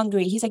family is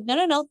hungry. He's like,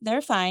 no,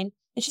 they're fine.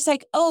 And she's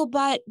like, oh,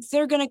 but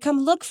they're going to come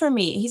look for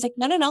me. He's like,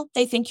 no,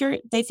 they think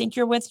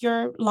you're with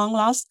your long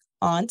lost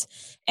aunt.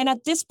 And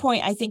at this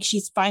point, I think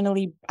she's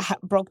finally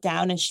broke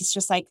down and she's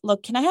just like,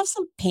 look, can I have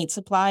some paint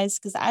supplies?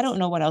 Because I don't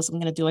know what else I'm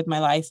going to do with my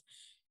life.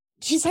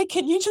 She's like,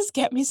 can you just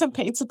get me some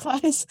paint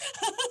supplies?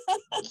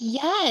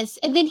 Yes.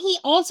 And then he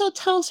also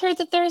tells her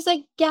that there's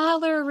a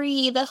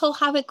gallery that he'll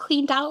have it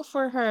cleaned out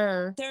for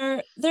her.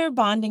 They're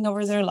bonding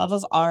over their love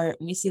of art.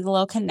 We see the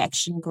little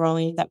connection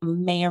growing that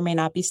may or may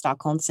not be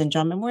Stockholm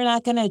Syndrome. And we're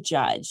not going to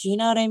judge. You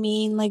know what I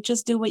mean? Like,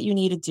 just do what you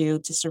need to do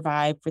to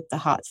survive with the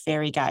hot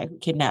fairy guy who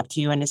kidnapped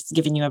you and is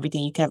giving you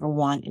everything you could ever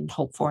want and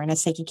hope for and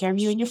is taking care of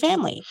you and your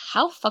family.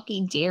 How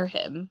fucking dare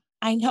him?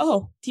 I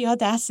know. The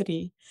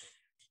audacity.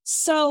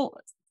 So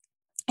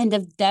in the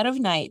dead of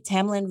night,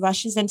 Tamlin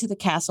rushes into the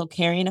castle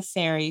carrying a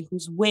fairy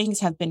whose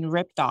wings have been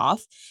ripped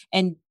off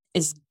and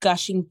is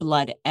gushing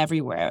blood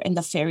everywhere. And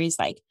the fairy's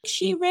like,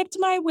 she ripped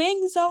my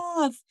wings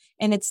off.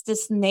 And it's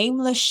this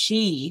nameless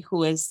she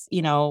who is,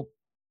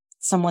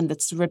 someone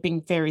that's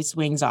ripping fairies'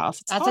 wings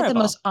off. It's That's horrible. like the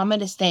most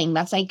ominous thing.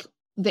 That's like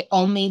the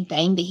only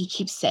thing that he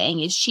keeps saying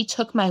is, she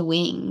took my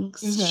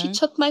wings. Mm-hmm. She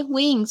took my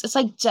wings. It's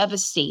like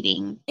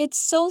devastating. It's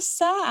so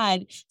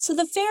sad. So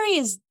the fairy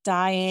is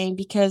dying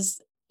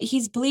because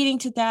he's bleeding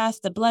to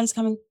death. The blood is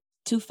coming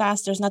too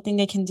fast. There's nothing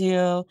they can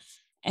do.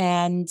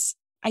 And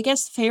I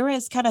guess Feyre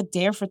is kind of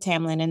there for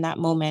Tamlin in that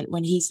moment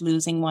when he's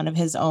losing one of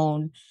his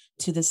own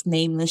to this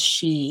nameless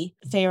she.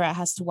 Feyre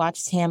has to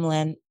watch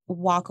Tamlin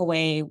walk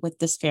away with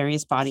this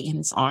fairy's body in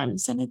his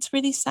arms. And it's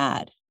really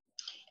sad.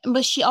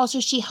 But she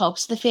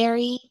helps the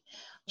fairy.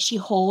 She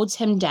holds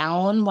him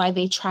down while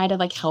they try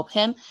to help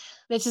him.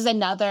 This is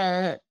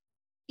another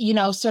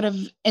sort of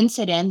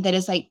incident that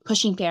is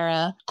pushing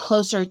Feyre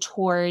closer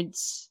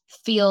towards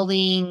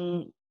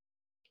feeling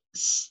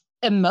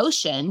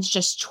emotions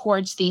just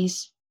towards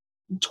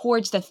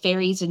the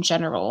fairies in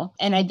general.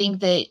 And I think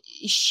that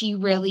she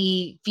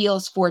really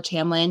feels for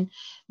Tamlin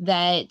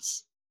that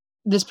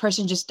this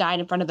person just died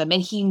in front of him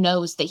and he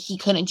knows that he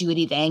couldn't do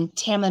anything.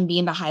 Tamlin,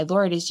 being the High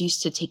Lord, is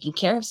used to taking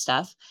care of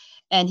stuff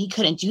and he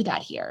couldn't do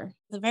that here.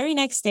 The very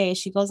next day,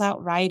 she goes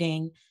out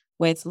riding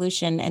with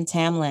Lucien and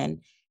Tamlin.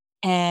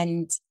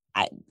 And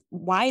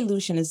why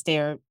Lucien is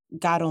there,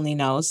 God only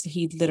knows.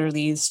 He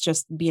literally is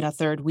just being a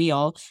third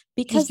wheel.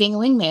 Because he's being a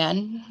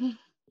wingman.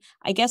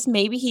 I guess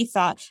maybe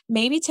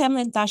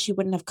Tamlin thought she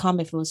wouldn't have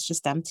come if it was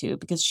just them two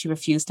because she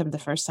refused him the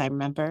first time,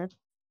 remember?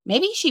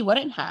 Maybe she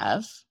wouldn't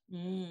have.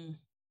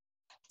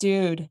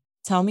 Dude,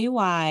 tell me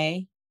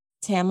why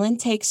Tamlin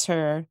takes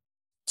her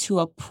to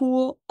a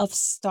pool of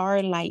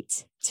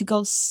starlight to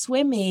go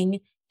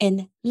swimming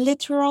in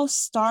literal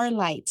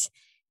starlight.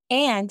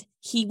 And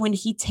when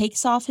he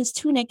takes off his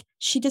tunic,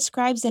 she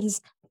describes it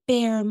as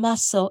bare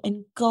muscle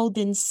and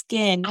golden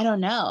skin. I don't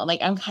know.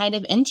 I'm kind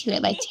of into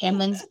it.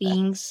 Tamlin's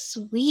being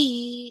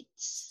sweet.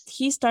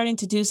 He's starting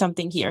to do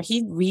something here.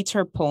 He reads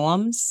her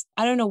poems.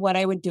 I don't know what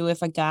I would do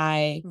if a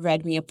guy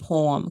read me a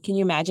poem. Can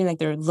you imagine?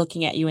 They're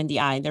looking at you in the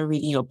eye. They're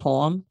reading you a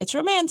poem. It's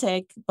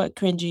romantic, but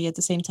cringy at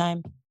the same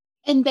time.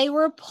 And they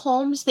were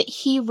poems that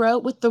he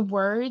wrote with the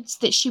words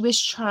that she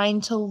was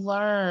trying to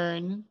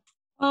learn.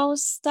 Oh,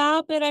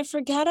 stop it. I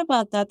forgot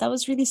about that. That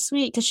was really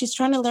sweet because she's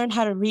trying to learn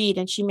how to read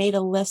and she made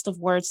a list of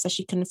words that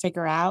she couldn't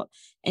figure out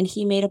and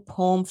he made a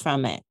poem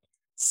from it.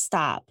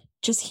 Stop.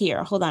 Just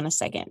here. Hold on a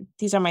second.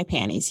 These are my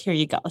panties. Here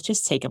you go.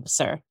 Just take them,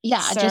 sir.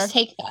 Yeah, sir, just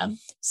take them.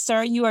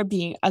 Sir, you are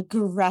being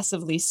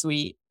aggressively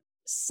sweet.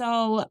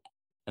 So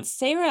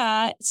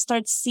Feyre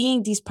starts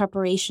seeing these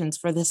preparations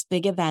for this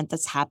big event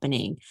that's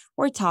happening.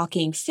 We're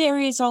talking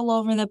fairies all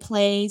over the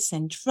place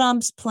and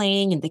drums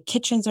playing and the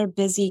kitchens are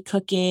busy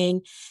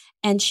cooking.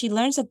 And she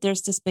learns that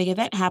there's this big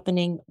event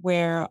happening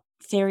where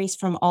fairies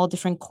from all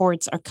different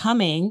courts are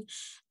coming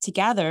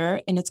together,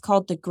 and it's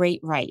called the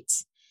Great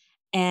Rite.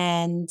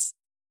 And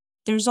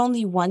there's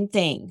only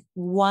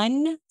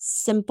one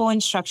simple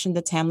instruction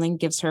that Tamlin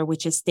gives her,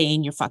 which is stay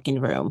in your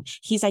fucking room.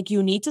 He's like,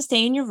 you need to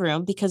stay in your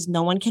room because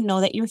no one can know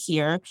that you're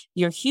here.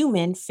 You're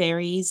human.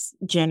 Fairies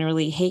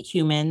generally hate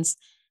humans.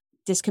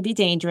 This could be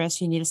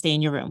dangerous. You need to stay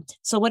in your room.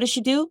 So what does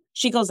she do?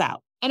 She goes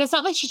out. And it's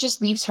not like she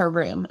just leaves her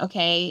room,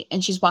 okay?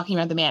 And she's walking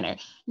around the manor.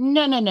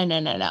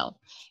 No.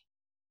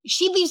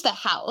 She leaves the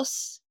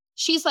house.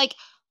 She's like,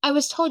 I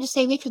was told to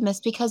stay away from this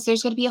because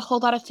there's going to be a whole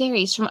lot of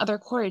fairies from other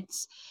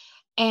courts.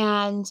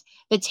 and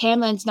the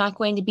Tamlin's not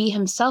going to be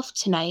himself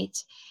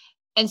tonight.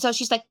 And so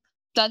she's like,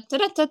 da, da,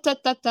 da, da, da,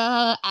 da,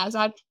 da, as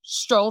I'm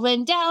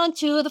strolling down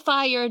to the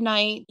fire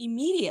night.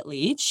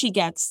 Immediately, she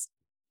gets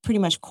pretty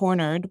much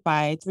cornered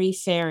by 3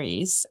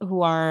 fairies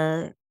who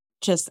are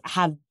just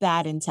have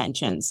bad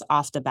intentions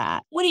off the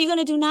bat. What are you going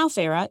to do now,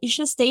 Feyre? You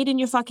should have stayed in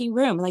your fucking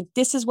room. Like,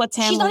 this is what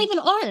Tamlin... She's not even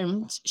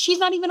armed. She's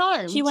not even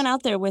armed. She went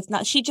out there with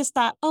not... She just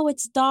thought, oh,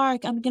 it's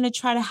dark. I'm going to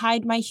try to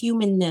hide my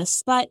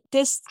humanness. But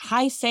this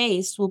high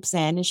fae swoops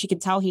in, and she can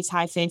tell he's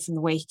high fae from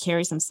the way he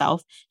carries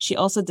himself. She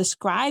also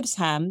describes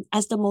him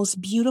as the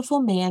most beautiful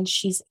man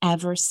she's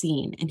ever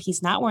seen. And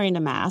he's not wearing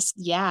a mask.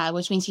 Yeah,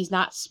 which means he's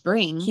not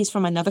Spring. He's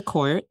from another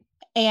court.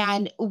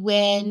 And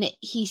when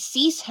he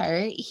sees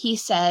her, he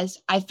says,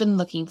 I've been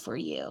looking for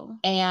you.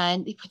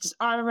 And he puts his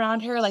arm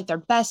around her like they're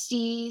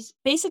besties.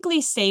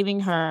 Basically saving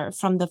her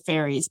from the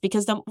fairies.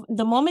 Because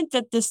the moment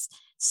that this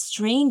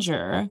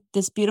stranger,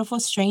 this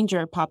beautiful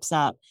stranger pops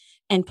up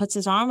and puts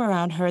his arm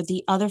around her,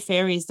 the other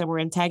fairies that were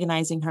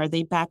antagonizing her,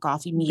 they back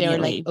off immediately. They're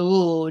like,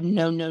 oh,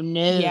 no, no,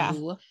 no. Yeah.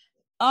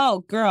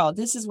 Oh, girl,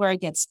 this is where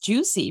it gets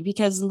juicy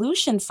because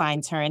Lucien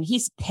finds her and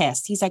he's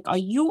pissed. He's like, are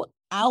you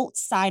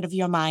outside of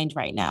your mind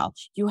right now?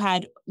 You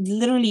had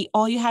literally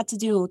all you had to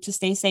do to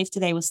stay safe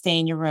today was stay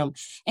in your room.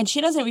 And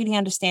she doesn't really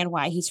understand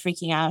why he's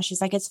freaking out.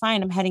 She's like, it's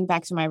fine. I'm heading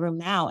back to my room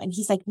now. And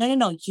he's like,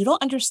 no, you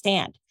don't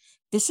understand.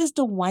 This is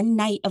the one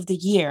night of the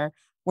year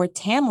where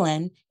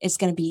Tamlin is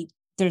going to be,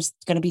 there's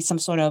going to be some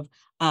sort of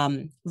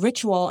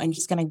ritual and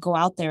he's going to go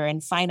out there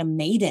and find a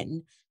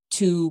maiden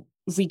to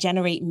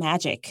regenerate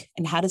magic.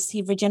 And how does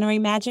he regenerate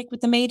magic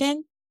with the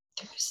maiden?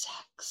 Through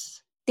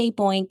sex. They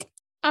boink.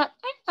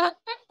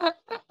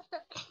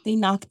 They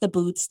knock the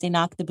boots,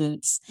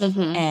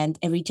 and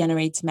it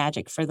regenerates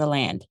magic for the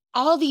land.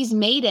 All these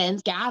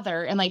maidens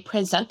gather and like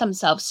present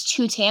themselves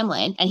to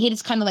Tamlin, and he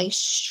just kind of like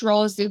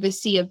strolls through the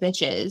sea of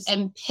bitches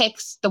and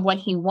picks the one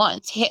he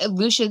wants.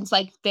 Lucian's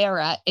like,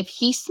 Feyre, if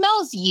he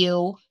smells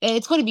you,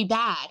 it's going to be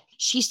bad.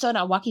 She's still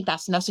not walking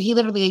fast enough, so he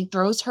literally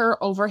throws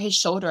her over his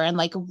shoulder and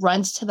like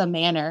runs to the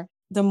manor.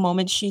 The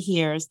moment she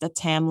hears that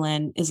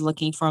Tamlin is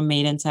looking for a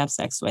maiden to have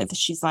sex with,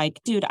 she's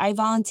like, dude, I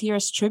volunteer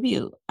as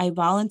tribute.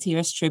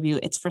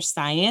 It's for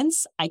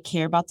science. I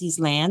care about these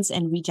lands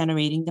and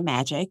regenerating the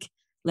magic.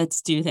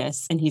 Let's do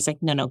this. And he's like,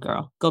 no,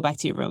 girl, go back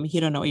to your room.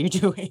 You don't know what you're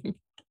doing.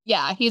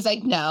 Yeah, he's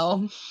like,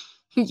 no,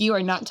 you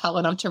are not tall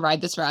enough to ride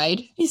this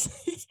ride. He's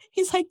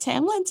like,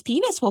 Tamlin's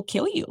penis will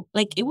kill you.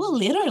 Like, it will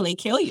literally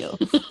kill you.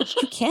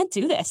 You can't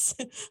do this.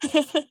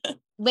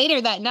 Later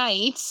that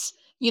night,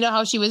 you know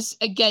how she was,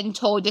 again,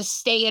 told to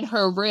stay in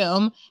her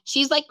room.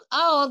 She's like,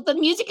 oh, the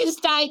music has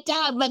died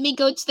down. Let me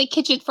go to the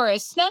kitchen for a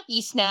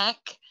snacky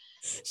snack.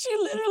 She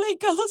literally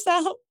goes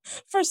out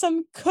for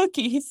some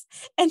cookies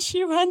and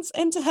she runs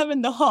into him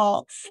in the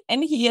hall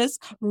and he is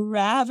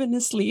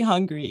ravenously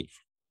hungry.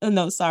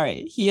 No,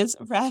 sorry. He is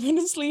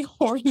ravenously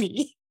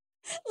horny.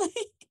 Like,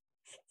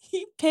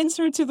 he pins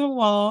her to the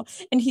wall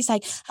and he's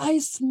like, I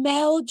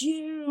smelled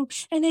you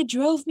and it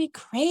drove me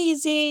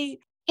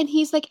crazy. And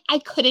he's like, I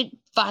couldn't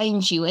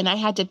find you and I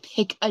had to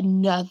pick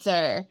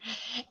another.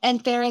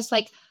 And Feyre's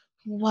like,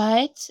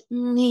 what?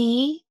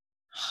 Me?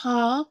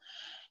 Huh?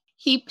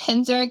 He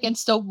pins her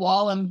against a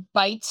wall and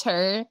bites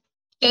her,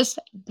 just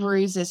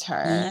bruises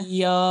her.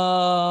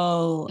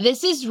 Yo.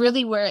 This is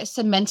really where it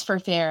cements for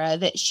Feyre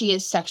that she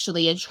is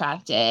sexually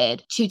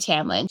attracted to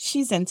Tamlin.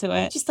 She's into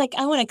it. She's like,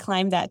 I want to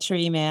climb that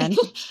tree, man.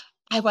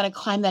 I want to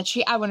climb that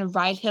tree. I want to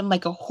ride him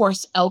like a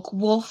horse, elk,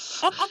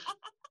 wolf.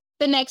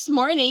 The next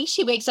morning,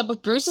 she wakes up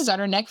with bruises on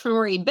her neck from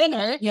where he'd been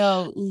her.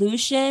 Yo,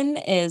 Lucien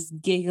is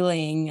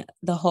giggling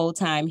the whole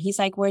time. He's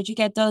like, where'd you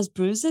get those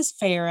bruises,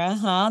 Feyre?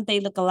 Huh?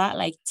 They look a lot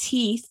like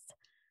teeth.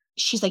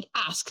 She's like,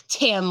 ask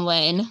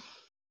Tamlin.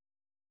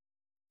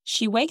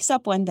 She wakes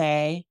up one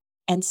day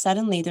and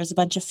suddenly there's a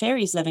bunch of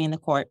fairies living in the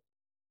court.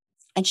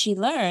 And she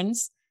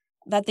learns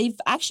that they've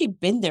actually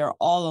been there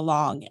all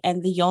along.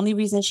 And the only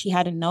reason she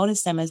hadn't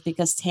noticed them is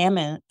because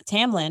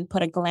Tamlin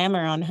put a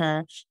glamour on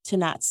her to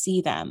not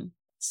see them.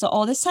 So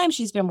all this time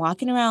she's been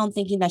walking around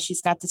thinking that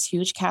she's got this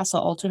huge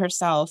castle all to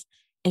herself.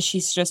 And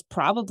she's just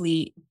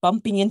probably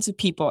bumping into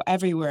people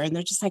everywhere. And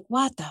they're just like,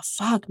 what the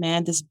fuck,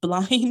 man? This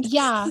blind.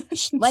 Yeah.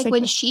 Like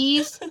when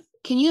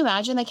can you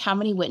imagine like how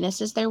many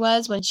witnesses there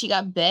was when she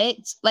got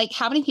bit? Like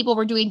how many people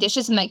were doing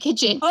dishes in that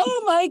kitchen?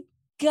 Oh my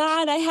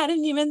God, I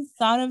hadn't even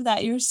thought of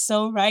that. You're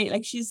so right.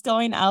 Like she's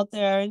going out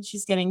there and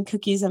she's getting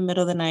cookies in the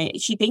middle of the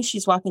night. She thinks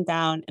she's walking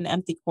down an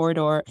empty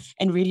corridor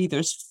and really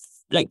there's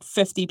like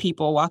 50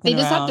 people walking around.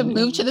 They just have to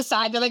move to the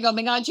side. They're like, oh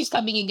my God, she's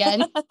coming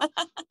again.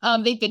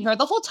 They've been here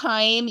the whole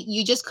time.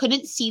 You just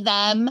couldn't see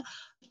them.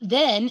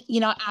 Then, you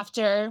know,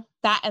 after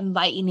that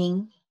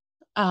enlightening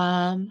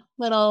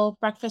little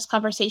breakfast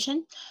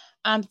conversation,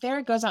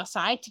 Feyre goes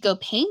outside to go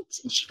paint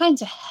and she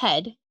finds a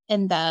head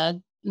in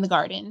the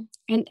garden.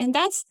 And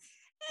that's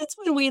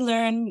when we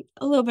learn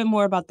a little bit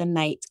more about the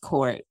Night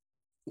Court.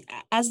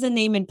 As the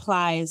name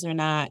implies, they're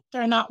not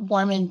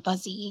warm and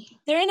fuzzy.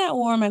 They're not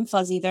warm and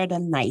fuzzy. They're the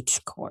Night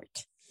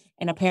Court.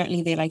 And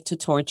apparently they like to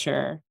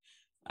torture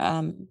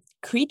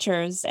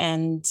creatures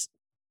and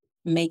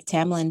make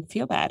Tamlin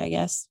feel bad, I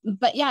guess.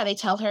 But yeah, they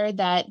tell her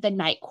that the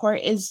night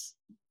court is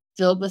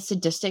filled with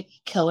sadistic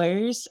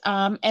killers,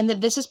 and that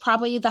this is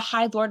probably the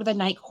High Lord of the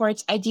Night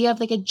Court's idea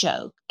of like a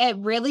joke. It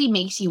really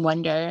makes you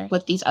wonder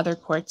what these other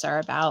courts are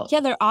about.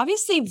 Yeah, they're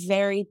obviously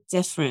very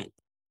different.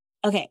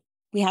 Okay,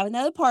 we have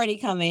another party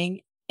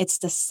coming. It's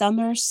the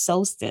summer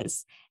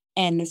solstice,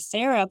 and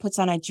Feyre puts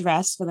on a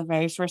dress for the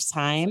very first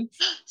time.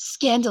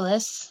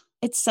 Scandalous.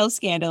 It's so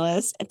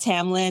scandalous.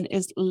 Tamlin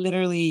is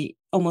literally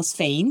almost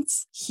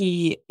faints.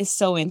 He is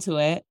so into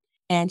it.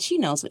 And she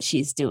knows what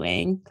she's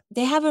doing.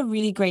 They have a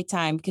really great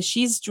time because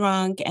she's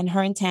drunk and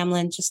her and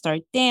Tamlin just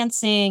start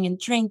dancing and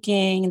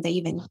drinking. And they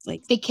even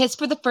they kiss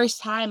for the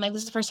first time. Like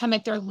this is the first time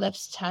like their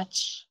lips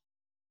touch.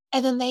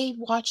 And then they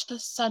watch the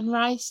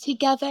sunrise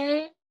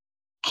together.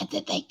 And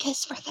then they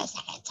kiss for the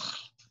second time.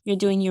 You're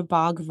doing your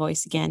bog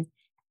voice again.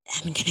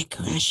 I'm going to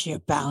crush your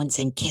bones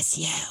and kiss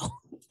you.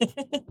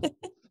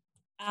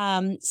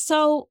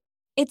 So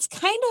it's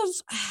kind of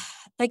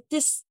like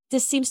this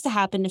seems to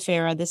happen to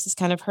Feyre. This is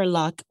kind of her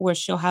luck where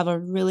she'll have a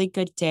really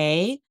good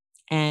day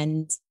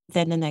and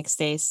then the next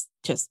day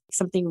just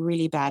something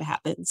really bad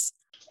happens.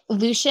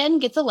 Lucien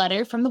gets a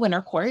letter from the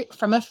Winter Court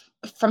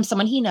from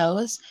someone he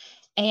knows,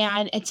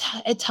 and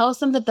it tells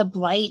them that the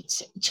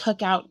Blight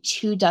took out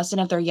 24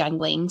 of their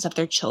younglings, of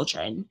their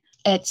children.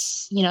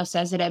 It's,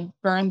 says that it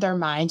burned their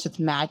minds with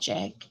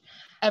magic.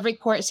 Every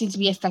court seems to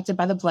be affected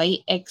by the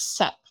Blight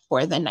except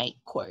for the Night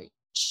Court.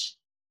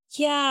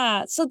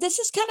 Yeah. So this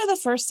is kind of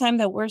the first time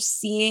that we're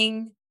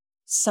seeing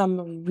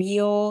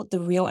the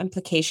real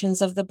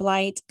implications of the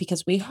blight,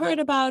 because we heard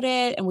about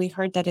it and we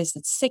heard that it's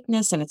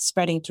sickness and it's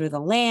spreading through the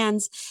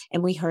lands.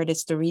 And we heard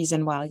it's the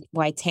reason why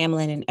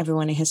Tamlin and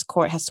everyone in his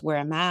court has to wear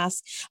a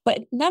mask.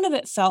 But none of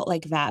it felt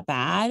like that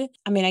bad.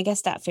 I mean, I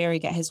guess that fairy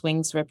got his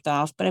wings ripped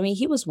off, but I mean,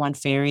 he was one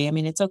fairy. I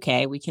mean, it's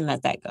okay. We can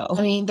let that go.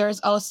 I mean,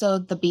 there's also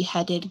the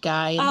beheaded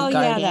guy in the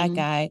garden. Yeah, that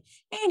guy.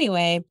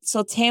 Anyway,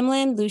 so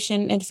Tamlin,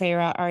 Lucien, and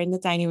Feyre are in the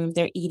dining room.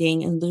 They're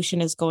eating, and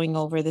Lucien is going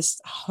over this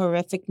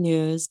horrific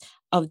news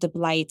of the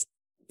blight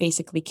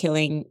basically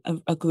killing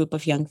a group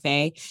of young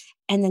fae.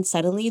 And then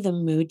suddenly the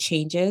mood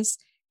changes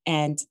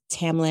and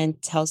Tamlin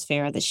tells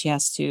Feyre that she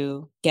has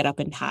to get up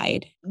and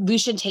hide.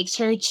 Lucien takes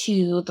her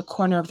to the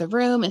corner of the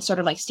room and sort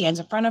of like stands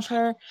in front of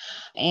her.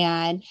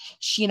 And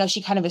she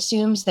kind of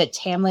assumes that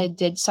Tamlin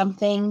did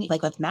something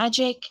like with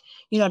magic,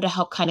 to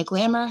help kind of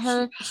glamour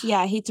her.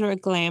 Yeah, he threw a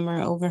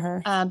glamour over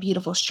her. A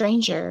beautiful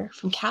stranger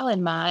from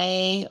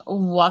Calanmai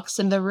walks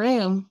in the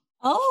room.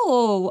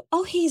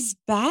 Oh, he's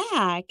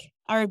back.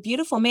 Our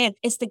beautiful man.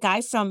 It's the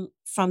guy from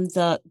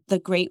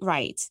the Great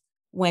Rite,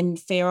 when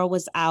Feyre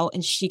was out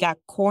and she got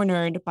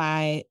cornered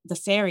by the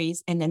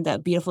fairies and then the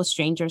beautiful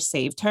stranger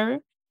saved her.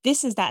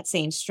 This is that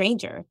same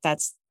stranger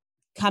that's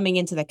coming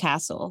into the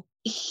castle.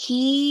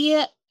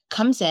 He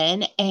comes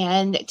in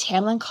and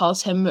Tamlin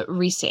calls him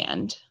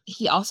Rhysand.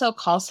 He also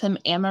calls him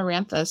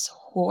Amaranthus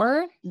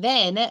whore.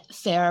 Then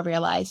Feyre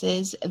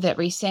realizes that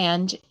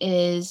Rhysand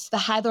is the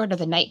High Lord of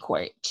the Night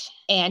Court,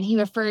 and he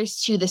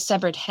refers to the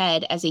severed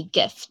head as a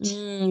gift.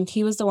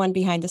 He was the one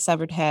behind the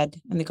severed head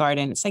in the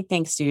garden. It's like,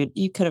 thanks, dude.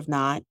 You could have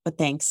not, but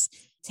thanks.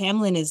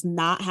 Tamlin is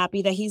not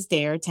happy that he's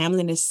there.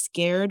 Tamlin is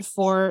scared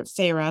for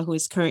Feyre, who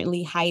is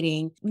currently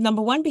hiding,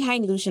 number one,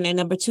 behind Lucien, and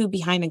number two,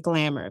 behind a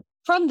glamour.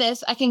 From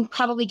this, I can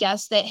probably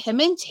guess that him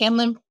and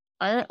Tamlin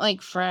aren't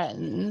like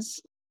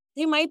friends.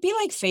 They might be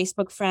like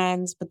Facebook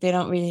friends, but they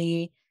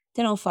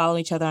don't follow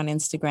each other on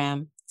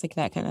Instagram. It's like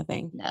that kind of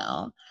thing.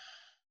 No.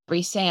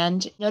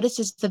 Rhysand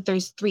notices that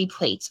there's 3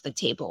 plates at the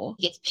table.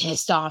 He gets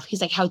pissed off.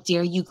 He's like, how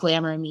dare you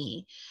glamour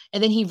me?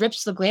 And then he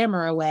rips the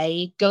glamour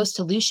away, goes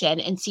to Lucien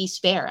and sees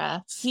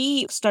Feyre.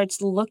 He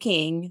starts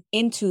looking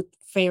into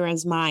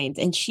Feyre's mind,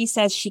 and she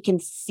says she can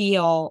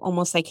feel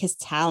almost like his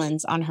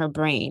talons on her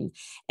brain.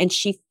 And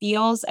she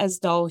feels as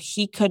though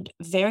he could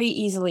very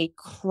easily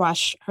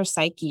crush her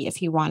psyche if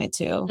he wanted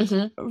to.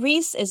 Mm-hmm.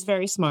 Rhys is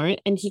very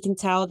smart, and he can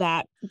tell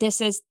that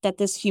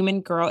this human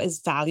girl is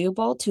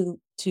valuable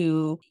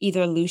to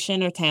either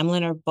Lucien or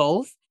Tamlin or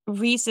both.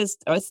 Rhys is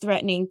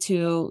threatening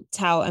to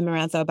tell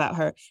Amarantha about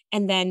her.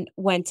 And then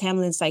when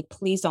Tamlin's like,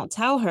 please don't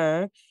tell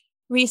her,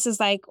 Rhys is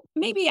like,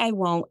 maybe I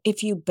won't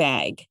if you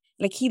beg.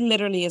 Like, he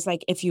literally is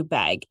like, if you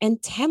beg.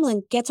 And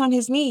Tamlin gets on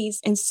his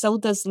knees, and so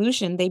does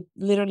Lucien. They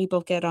literally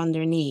both get on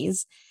their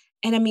knees.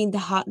 And I mean, the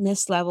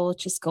hotness level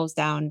just goes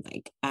down,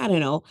 like, I don't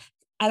know.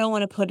 I don't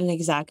want to put an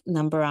exact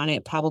number on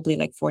it, probably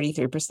like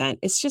 43%.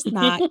 It's just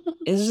not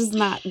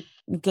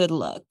good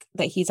look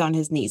that he's on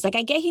his knees. Like,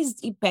 I get he's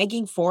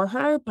begging for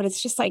her, but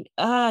it's just like,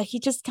 he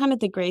just kind of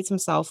degrades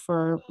himself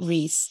for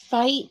Rhys.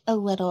 Fight a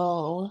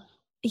little.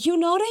 You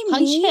know what I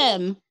mean? Punch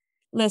him.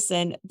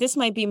 Listen, this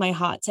might be my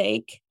hot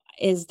take,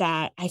 is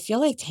that I feel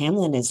like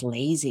Tamlin is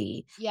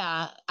lazy.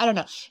 Yeah, I don't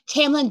know.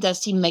 Tamlin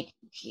does seem like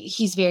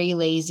he's very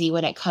lazy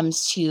when it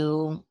comes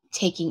to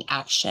taking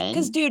action.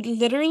 Because, dude,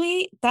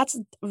 literally,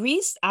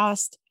 Rhys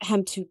asked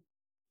him to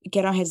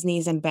get on his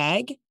knees and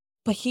beg.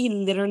 But he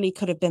literally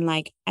could have been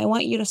like, I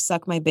want you to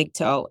suck my big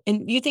toe.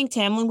 And you think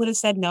Tamlin would have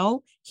said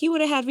no? He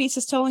would have had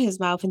Rhys's toe in his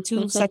mouth in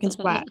 2 seconds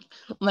flat.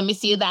 Let me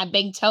see that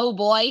big toe,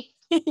 boy.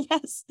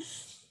 Yes.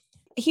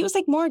 He was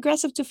like more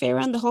aggressive to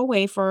Feyre the whole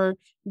way for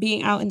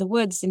being out in the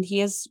woods than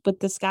he is with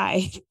this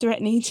guy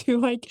threatening to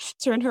like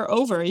turn her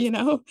over, you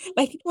know?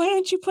 Like, why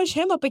don't you push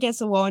him up against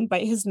the wall and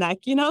bite his neck?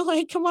 You know,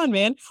 like, come on,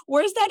 man.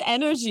 Where's that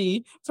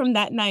energy from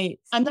that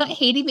night? I'm not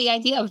hating the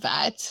idea of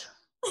that.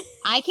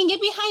 I can get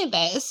behind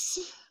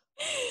this.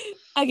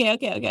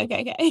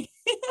 Okay.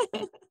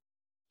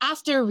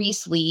 After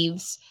Rhys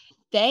leaves,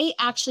 they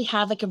actually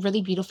have like a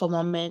really beautiful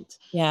moment.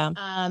 Yeah.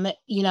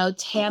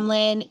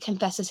 Tamlin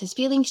confesses his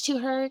feelings to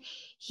her.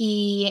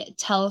 He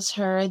tells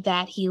her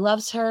that he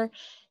loves her,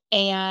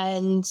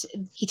 and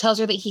he tells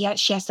her that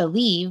she has to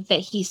leave, that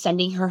he's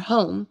sending her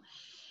home.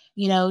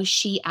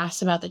 She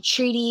asks about the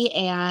treaty,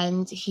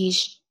 and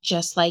he's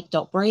just like,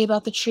 don't worry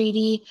about the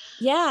treaty.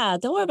 Yeah,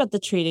 don't worry about the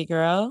treaty,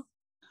 girl.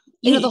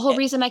 The whole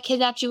reason I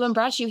kidnapped you and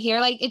brought you here,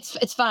 like,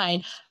 it's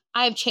fine.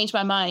 I have changed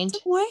my mind.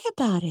 Don't worry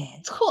about it.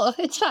 It's cool.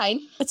 It's fine.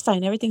 It's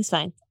fine. Everything's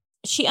fine.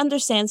 She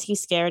understands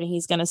he's scared and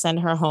he's going to send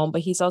her home,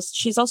 but she's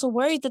also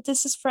worried that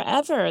this is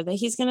forever, that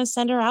he's going to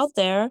send her out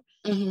there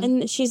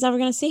and she's never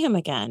going to see him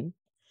again.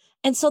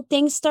 And so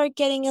things start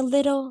getting a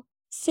little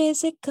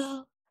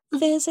physical.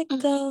 Spicy.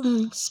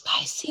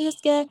 Things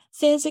get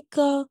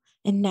physical.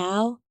 And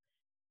now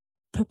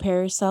prepare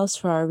yourselves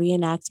for our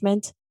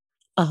reenactment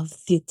of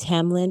the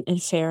Tamlin and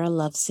Feyre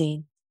love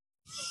scene.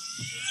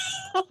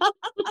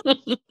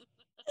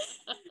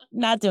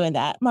 Not doing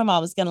that. My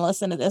mom was going to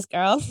listen to this,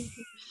 girl.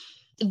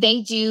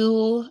 They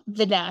do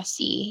the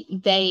nasty.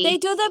 They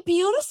do the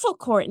beautiful,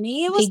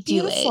 Courtney. It was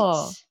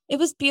beautiful. It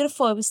was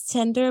beautiful. It was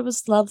tender. It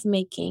was love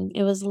making.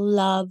 It was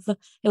love.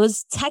 It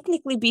was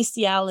technically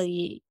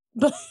bestiality,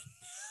 but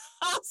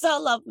also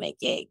love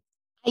making.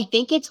 I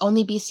think it's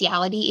only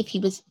bestiality if he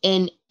was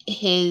in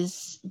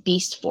his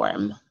beast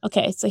form.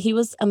 Okay, so he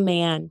was a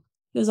man.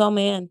 He was all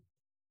man.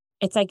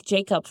 It's like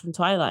Jacob from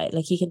Twilight.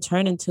 Like, he can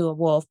turn into a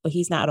wolf, but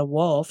he's not a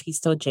wolf. He's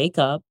still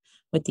Jacob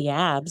with the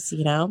abs,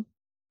 you know?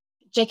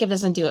 Jacob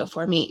doesn't do it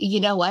for me. You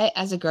know what?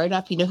 As a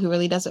grown-up, you know who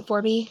really does it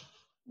for me?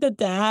 The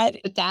dad.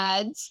 The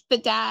dads.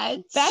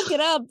 Back it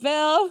up,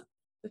 Bill.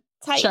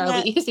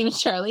 Charlie. His name is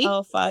Charlie.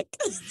 Oh, fuck.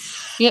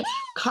 Yep.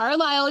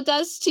 Carlisle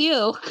does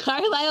too.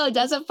 Carlisle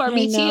does it for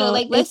me too.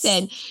 Like,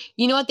 listen,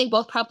 you know what they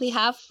both probably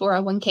have?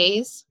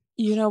 401ks.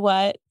 You know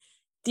what?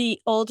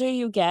 The older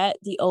you get,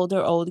 the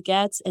older old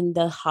gets, and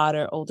the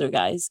hotter older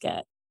guys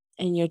get.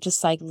 And you're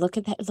just like, look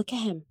at that. Look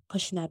at him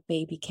pushing that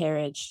baby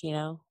carriage, you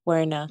know,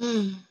 wearing a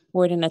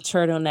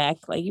turtleneck.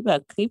 Like, you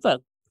better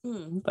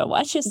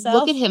watch yourself.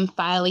 Look at him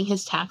filing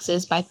his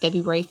taxes by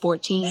February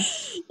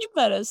 14th. You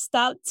better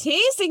stop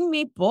teasing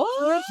me, boy.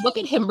 Look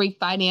at him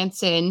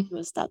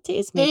refinancing. Stop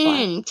teasing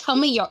me, boy. Tell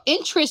me your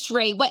interest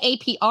rate. What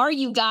APR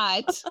you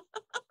got?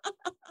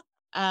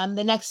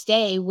 The next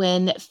day,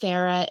 when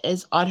Feyre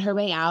is on her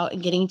way out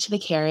and getting to the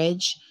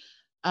carriage,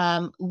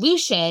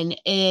 Lucien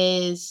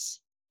is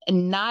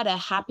not a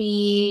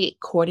happy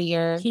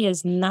courtier. He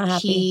is not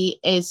happy. He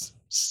is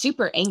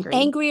super angry.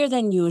 Angrier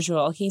than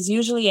usual. He's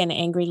usually an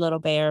angry little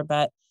bear,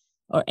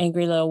 or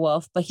angry little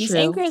wolf, but he's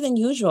angrier than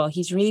usual.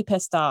 He's really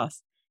pissed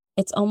off.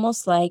 It's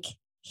almost like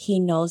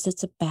he knows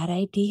it's a bad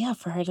idea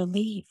for her to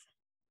leave.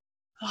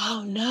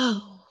 Oh,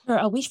 no.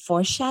 Are we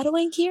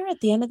foreshadowing here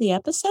at the end of the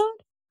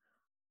episode?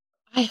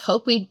 I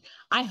hope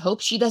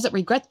she doesn't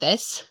regret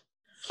this.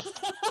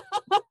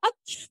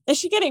 Is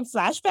she getting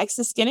flashbacks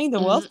to skinning the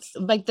wolf?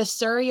 Like the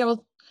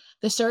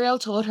Suriel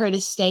told her to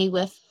stay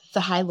with the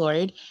High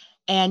Lord,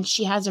 and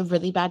she has a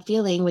really bad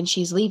feeling when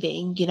she's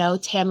leaving.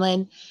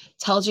 Tamlin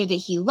tells her that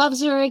he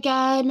loves her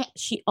again.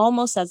 She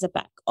almost says it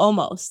back.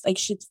 Almost. Like,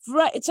 she's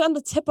right. It's on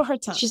the tip of her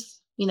tongue.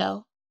 She's,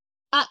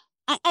 I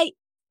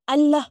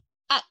love.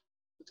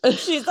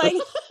 She's like,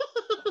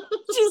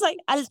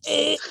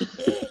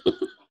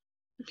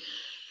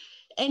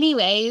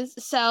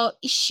 Anyways, so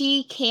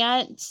she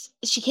can't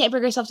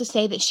bring herself to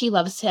say that she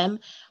loves him.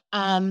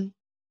 And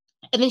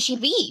then she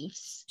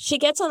leaves. She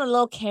gets on a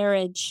little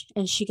carriage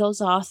and she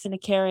goes off in a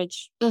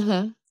carriage.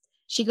 Mm-hmm.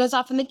 She goes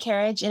off in the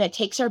carriage and it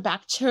takes her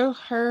back to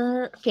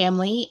her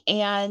family.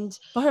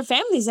 But her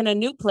family's in a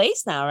new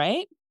place now,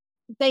 right?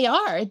 They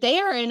are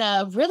in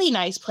a really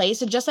nice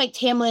place. And just like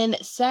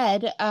Tamlin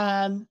said,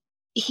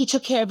 he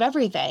took care of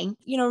everything.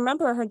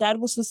 Remember, her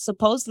dad was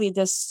supposedly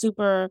this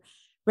super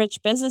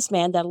rich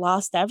businessman that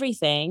lost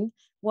everything.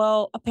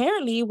 Well,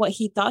 apparently what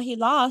he thought he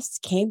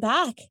lost came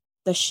back.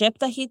 The ship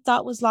that he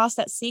thought was lost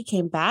at sea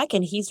came back,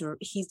 and he's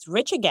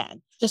rich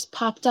again. Just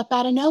popped up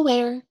out of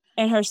nowhere.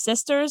 And her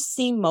sisters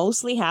seem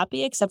mostly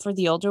happy, except for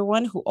the older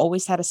one, who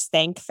always had a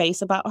stank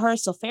face about her.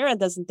 So Feyre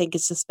doesn't think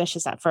it's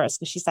suspicious at first,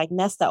 because she's like,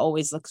 Nesta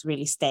always looks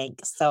really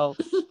stank. So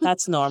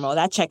that's normal.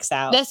 That checks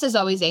out. Nesta's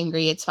always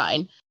angry. It's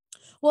fine.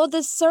 Well,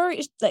 what's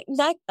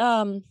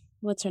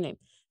her name?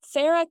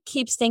 Feyre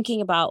keeps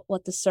thinking about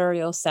what the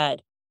Suriel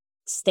said.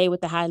 stay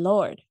with the High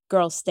Lord.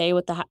 Girl, stay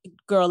with the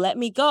girl, let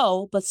me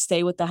go, but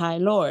stay with the High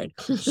Lord.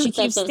 She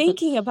keeps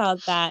thinking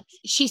about that.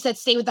 She said,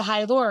 stay with the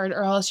High Lord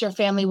or else your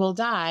family will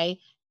die.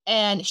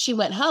 And she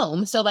went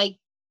home. So like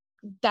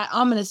that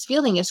ominous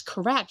feeling is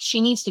correct.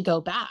 She needs to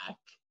go back.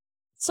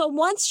 So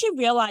once she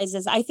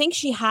realizes, I think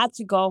she had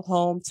to go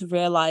home to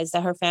realize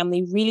that her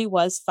family really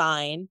was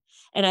fine.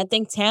 And I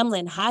think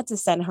Tamlin had to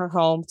send her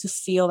home to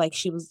feel like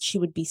she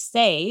would be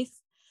safe.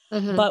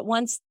 Mm-hmm. But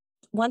once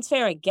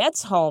Feyre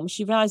gets home,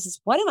 she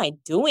realizes, what am I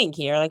doing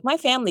here? Like, my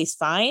family's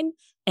fine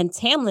and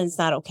Tamlin's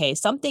not okay.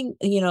 Something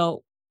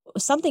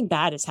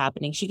bad is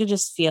happening. She could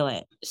just feel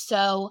it.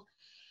 So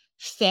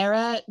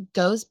Feyre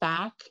goes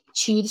back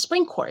to the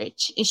Spring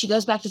Court and she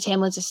goes back to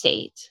Tamlin's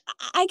estate.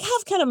 I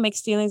have kind of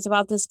mixed feelings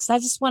about this because I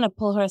just want to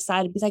pull her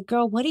aside and be like,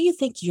 girl, what do you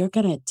think you're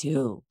going to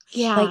do?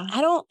 Yeah.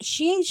 Like,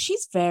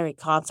 she's very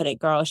confident,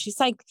 girl. She's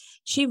like,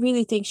 she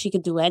really thinks she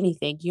could do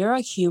anything. You're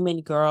a human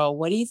girl.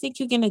 What do you think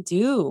you're going to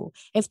do?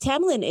 If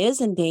Tamlin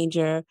is in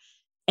danger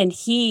and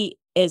he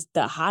is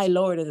the High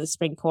Lord of the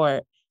Spring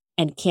Court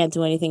and can't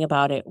do anything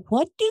about it,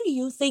 what do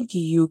you think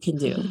you can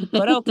do?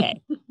 But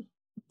okay.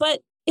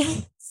 But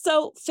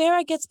so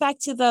Feyre gets back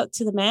to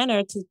the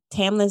manor, to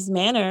Tamlin's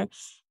manor,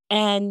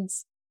 and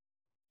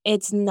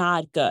it's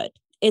not good.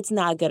 It's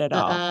not good at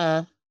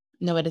all.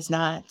 No, it is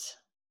not.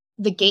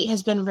 The gate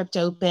has been ripped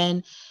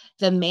open.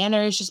 The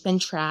manor has just been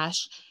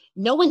trashed.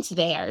 No one's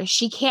there.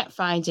 She can't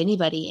find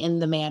anybody in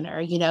the manor.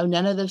 You know,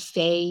 none of the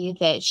Fae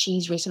that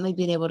she's recently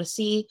been able to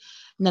see,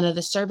 none of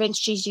the servants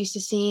she's used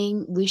to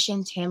seeing,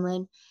 Lucien,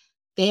 Tamlin,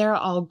 they are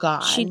all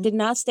gone. She did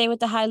not stay with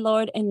the High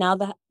Lord, and now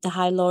the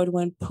High Lord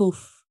went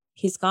poof.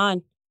 He's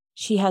gone.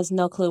 She has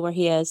no clue where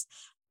he is.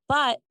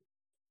 But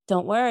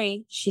don't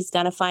worry, she's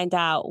going to find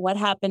out what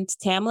happened to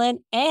Tamlin,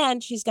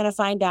 and she's going to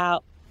find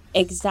out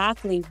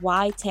exactly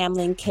why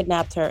Tamlin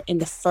kidnapped her in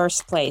the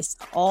first place.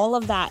 All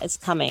of that is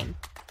coming.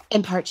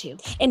 In part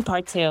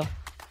 2.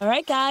 All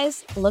right,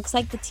 guys, looks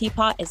like the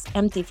teapot is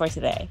empty for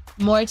today.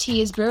 More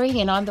tea is brewing,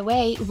 and on the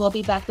way, we'll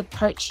be back with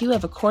part 2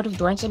 of A Court of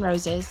Thorns and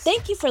Roses.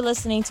 Thank you for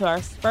listening to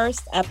our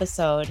first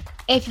episode.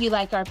 If you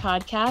like our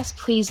podcast,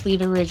 please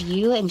leave a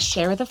review and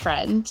share with a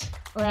friend.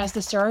 Or as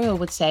the Suriel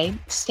would say,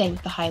 stay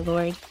with the High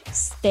Lord.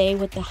 Stay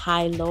with the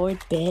High Lord,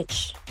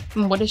 bitch.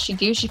 And what did she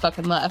do? She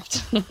fucking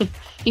left.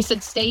 He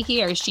said, stay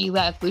here. She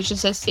left. Lucian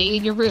says, stay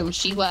in your room.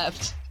 She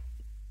left.